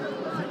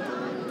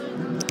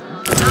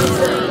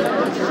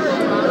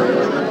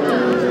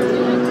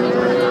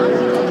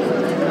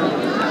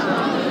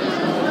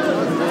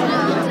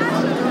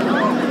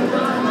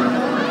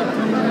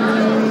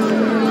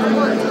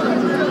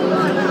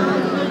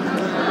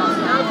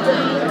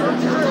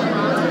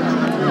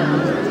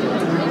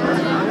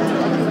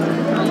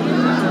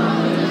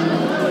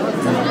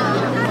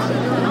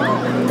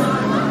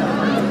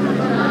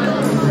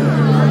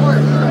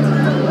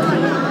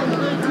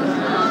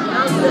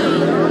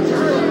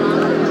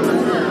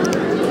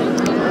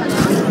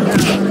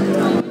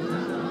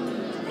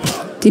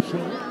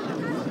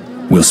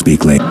 We'll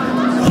speak later.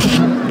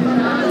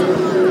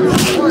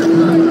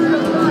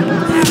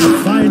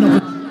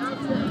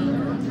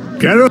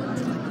 Carol?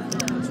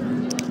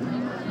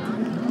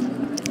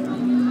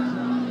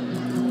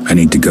 I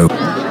need to go.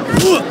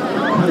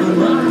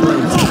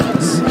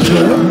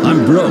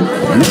 I'm broke.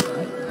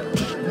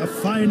 A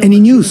fine Any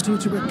news?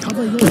 opportunity to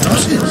recover your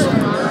losses.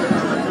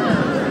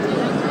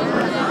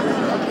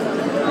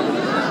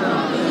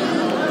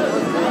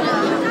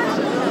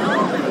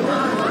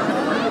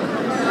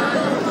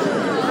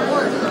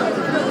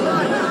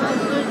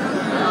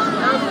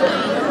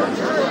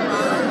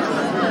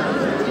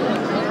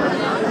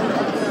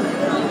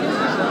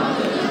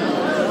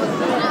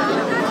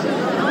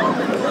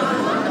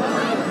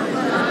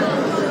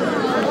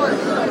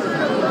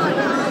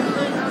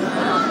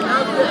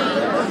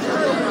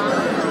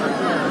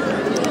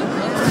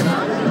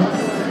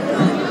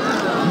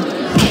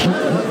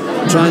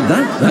 Tried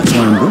that. That's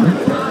why I'm broke.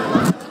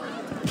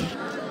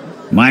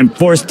 I'm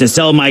forced to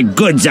sell my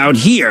goods out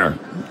here.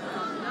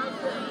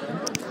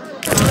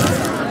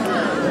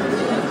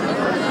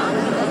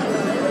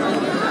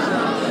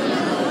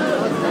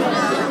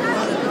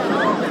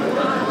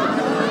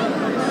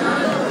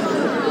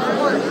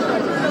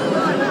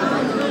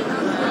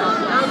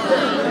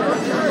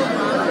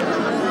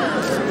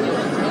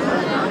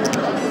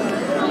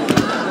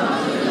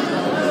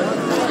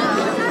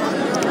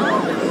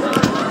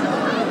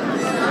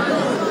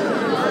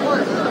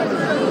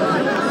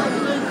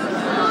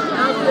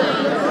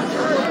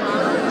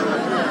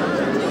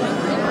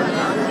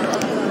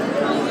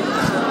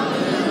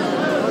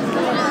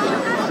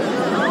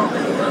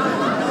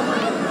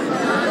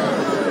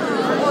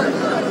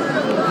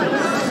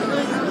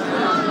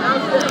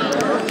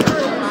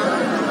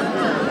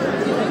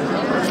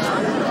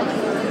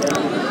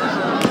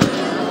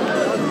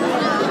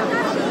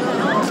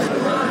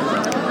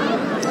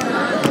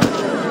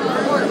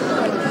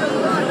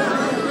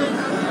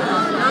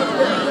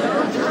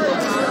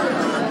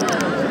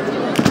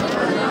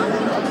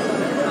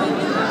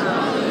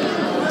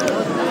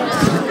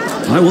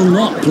 I will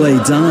not play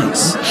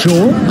dice.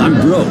 Sure.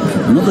 I'm broke.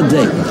 Another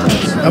day,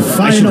 perhaps. A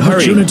fine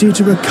opportunity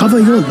to recover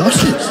your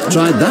losses.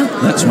 Tried that.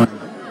 That's why.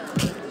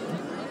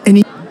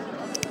 Any...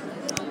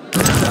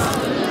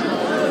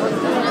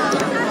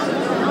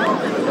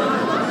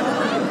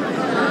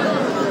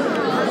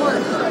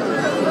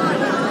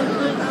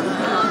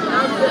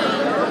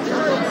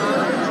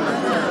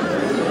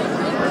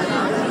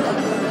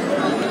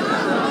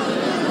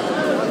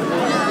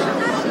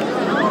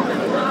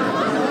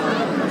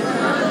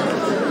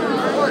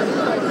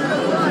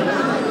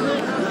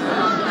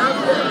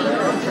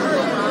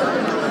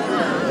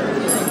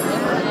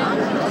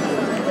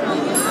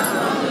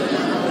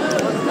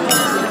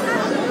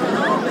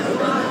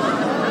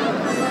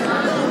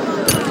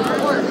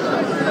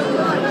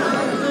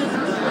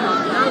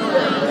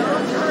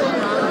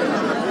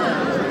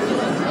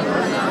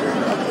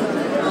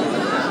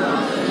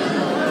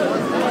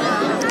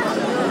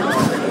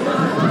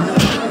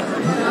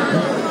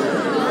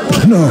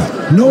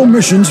 No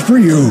missions for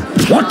you.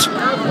 What?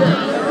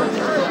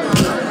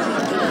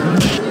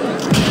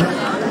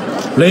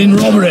 Plain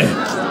robbery.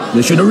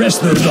 They should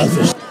arrest those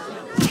officers.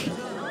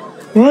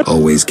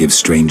 Always give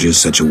strangers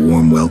such a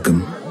warm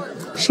welcome.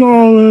 It's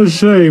all the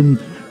same.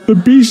 The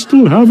beast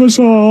will have us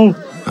all.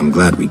 I'm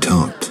glad we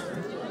talked.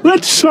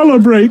 Let's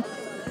celebrate.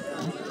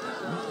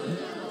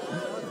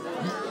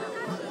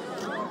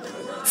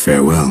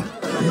 Farewell.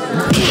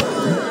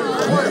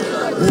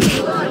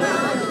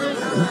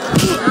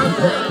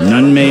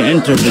 None may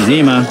enter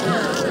Vizima.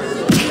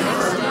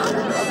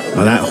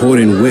 Well, that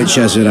whoring witch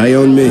has her eye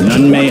on me.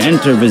 None may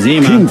enter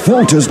Vizima. King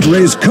Foltest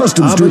raised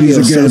customs duties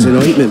again. Sells an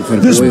ointment for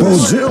this boils.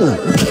 bodes ill.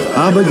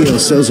 Abigail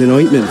sells an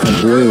ointment for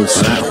boils.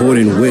 Well, that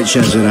whoring witch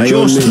has her eye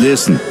on me. Just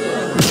listen.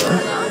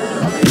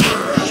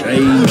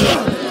 Shame.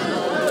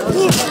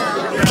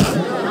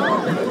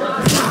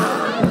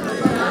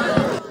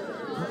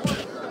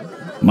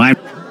 My...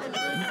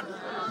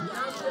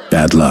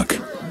 Bad luck.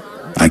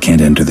 I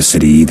can't enter the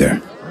city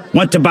either.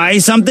 Want to buy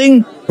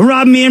something?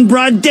 Rob me in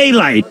broad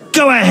daylight.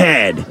 Go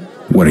ahead.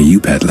 What are you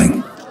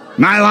peddling?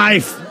 My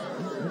life.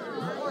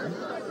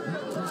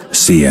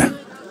 See ya.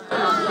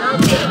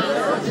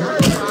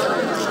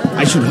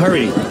 I should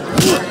hurry.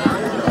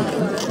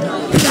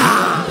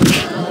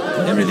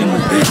 Everything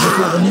was good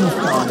before the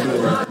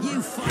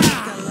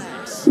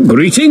new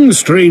Greetings,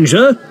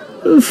 stranger.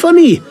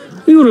 Funny,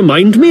 you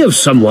remind me of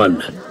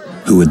someone.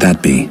 Who would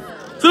that be?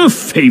 The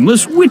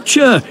famous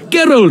Witcher,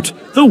 Geralt,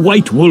 the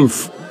White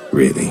Wolf.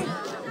 Really?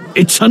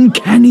 It's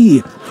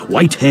uncanny.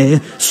 White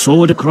hair,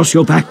 sword across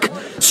your back,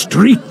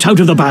 straight out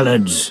of the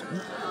ballads.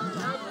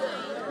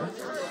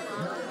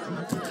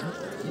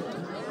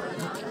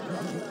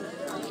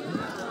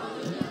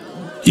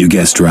 You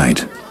guessed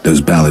right. Those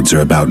ballads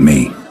are about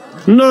me.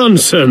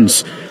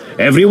 Nonsense.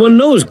 Everyone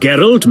knows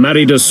Geralt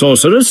married a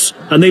sorceress,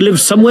 and they live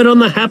somewhere on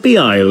the Happy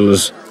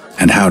Isles.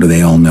 And how do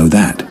they all know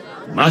that?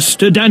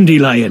 Master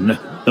Dandelion,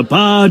 the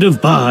Bard of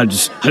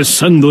Bards, has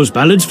sung those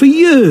ballads for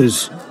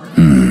years.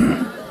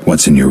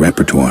 What's in your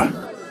repertoire?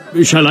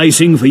 Shall I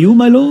sing for you,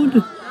 my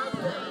lord?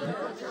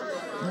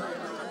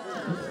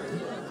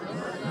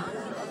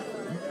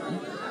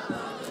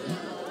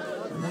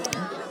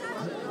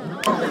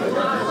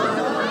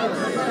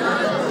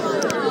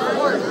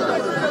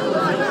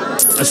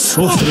 A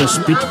sorceress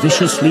bit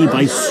viciously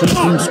by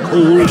serpents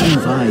cold and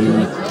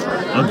vile.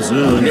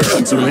 Observe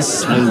the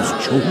reptile's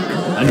choke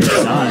and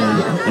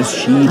sigh as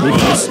she did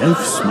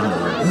herself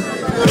smile.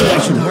 I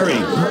should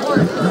hurry.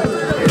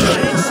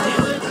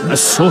 A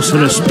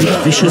sorceress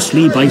bit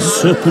viciously by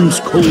serpents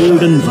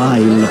cold and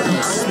vile.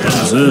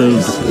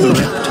 Observe the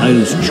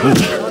reptile's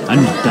choke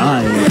and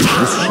die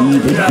as she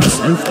did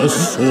herself. A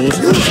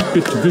sorceress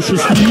bit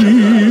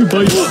viciously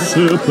by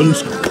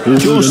serpents cold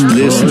and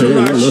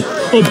vile.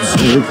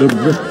 Observe the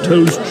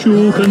reptile's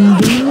choke and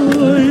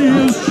die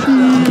as she...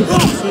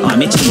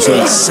 I'm itching to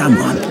hit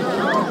someone.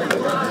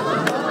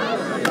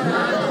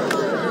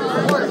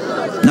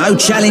 No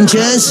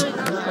challengers?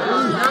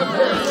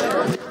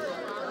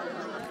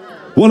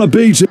 Wanna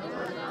beat it?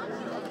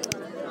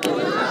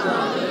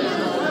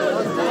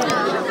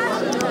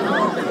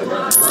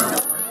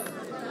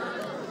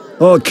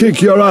 I'll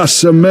kick your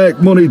ass and make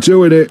money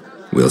doing it.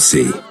 We'll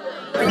see.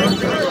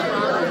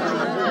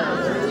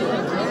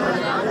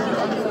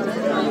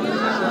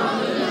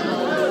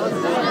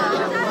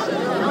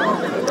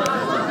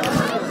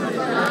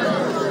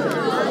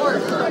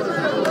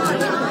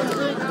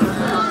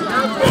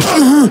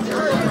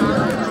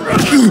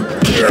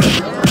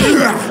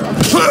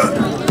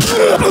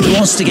 Who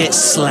wants to get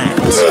slapped?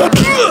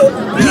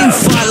 You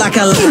fight like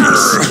a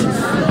lass.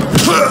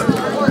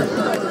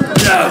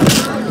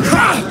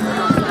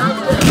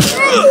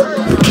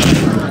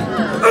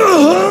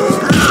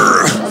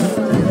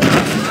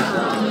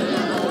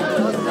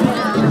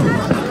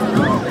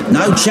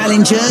 No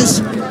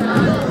challengers?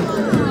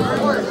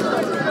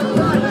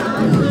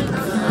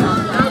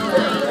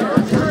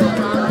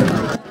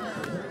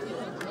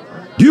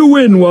 You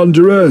win,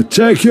 Wanderer.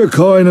 Take your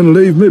coin and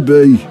leave me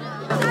be.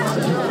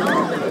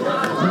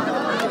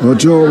 I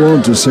don't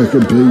want a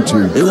second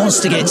beating. Who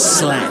wants to get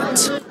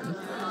slapped?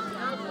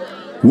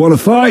 Wanna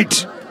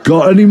fight?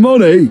 Got any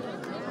money?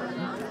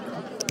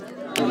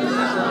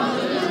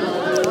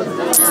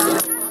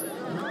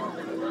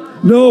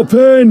 No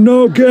pain,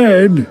 no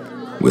gain.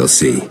 We'll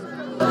see.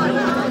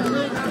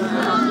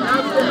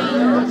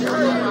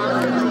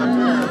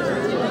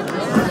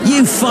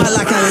 You fight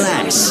like a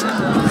lass.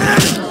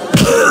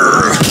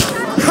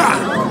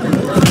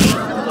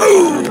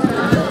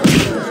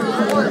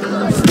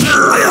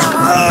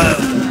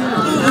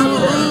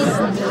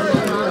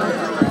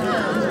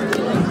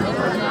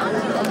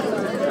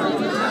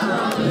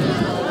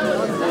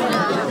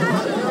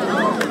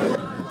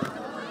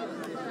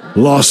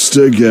 Lost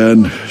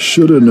again.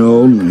 Should've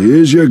known.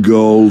 Here's your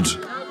gold.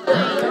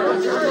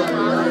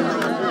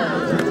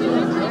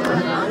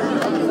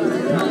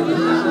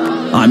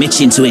 I'm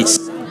itching to it.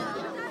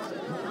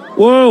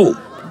 Whoa!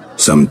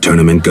 Some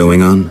tournament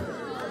going on?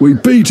 We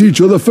beat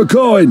each other for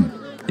coin.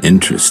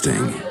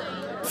 Interesting.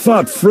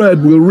 Fat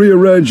Fred will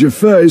rearrange your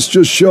face,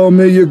 just show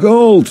me your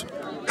gold.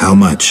 How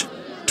much?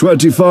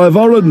 25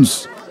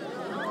 orens.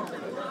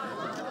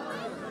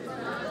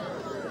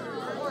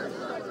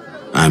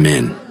 I'm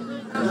in.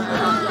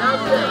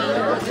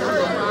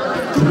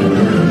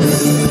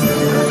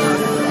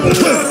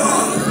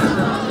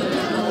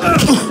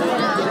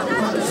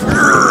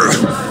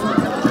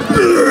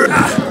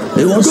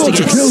 Who wants to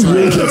get kill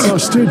you, slapped?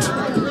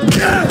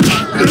 bastard.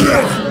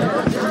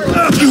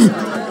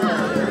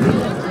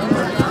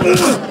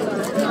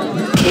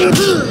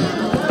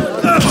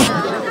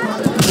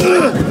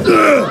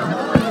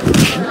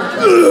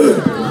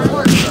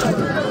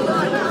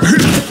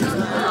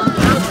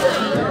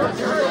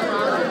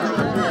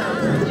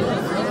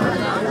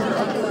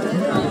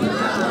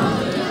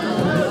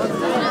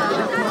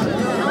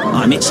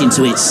 I'm itching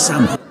to eat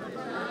some.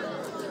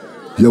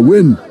 You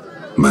win.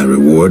 My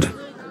reward?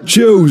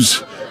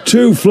 Choose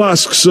 2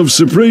 flasks of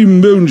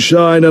supreme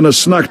moonshine and a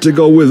snack to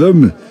go with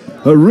them,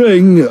 a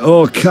ring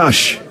or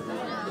cash.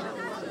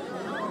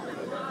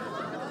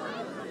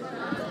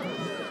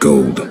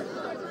 Gold.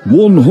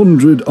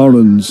 100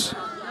 orens.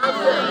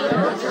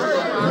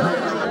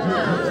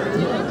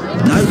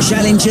 No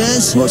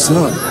challengers? What's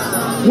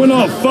that? We're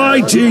not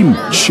fighting,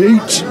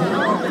 cheat.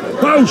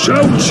 Ouch,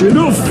 ouch,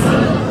 enough.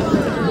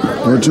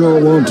 I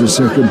don't want a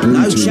second beating.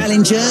 No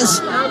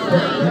challengers?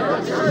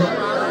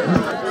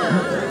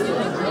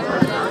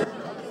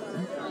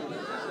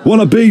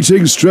 Want a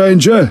beating,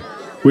 stranger?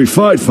 We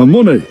fight for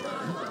money.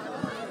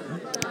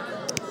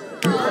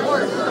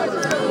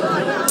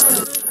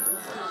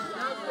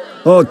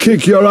 I'll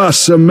kick your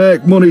ass and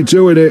make money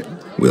doing it.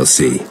 We'll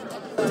see.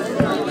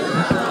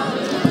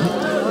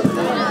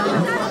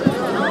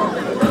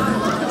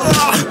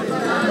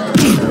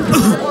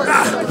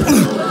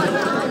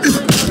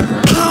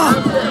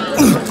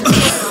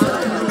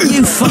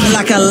 You fight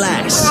like a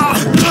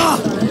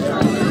lass.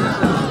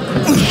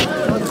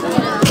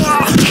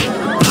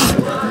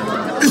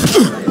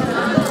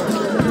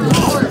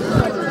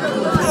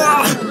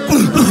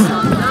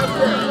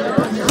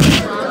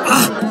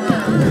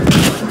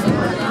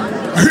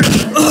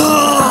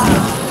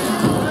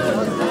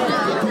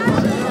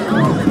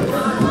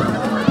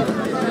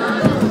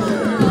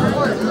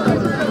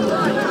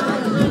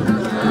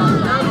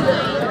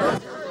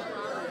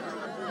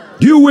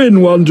 You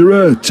win,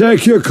 Wanderer.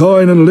 Take your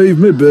coin and leave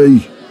me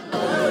be.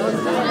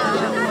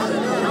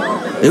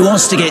 Who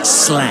wants to get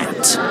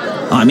slapped?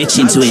 I'm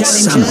itching to eat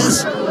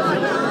someone.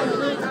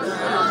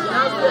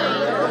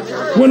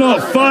 We're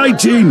not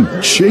fighting,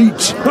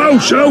 cheat.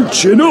 Ouch,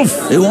 ouch,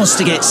 enough. Who wants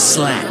to get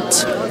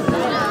slapped?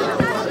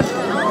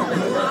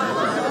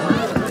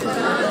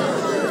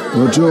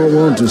 I don't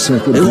want a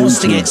second Who wants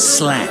to beating. get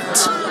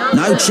slapped?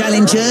 No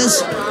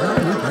challengers?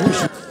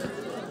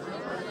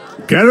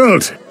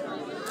 Geralt!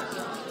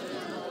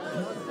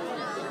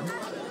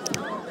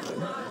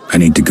 I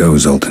need to go,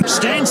 Zoltan.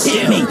 Stand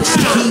still. Me,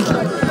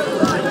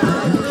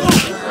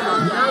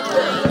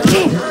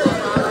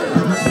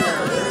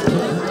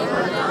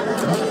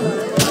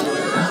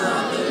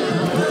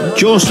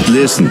 Just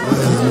listen.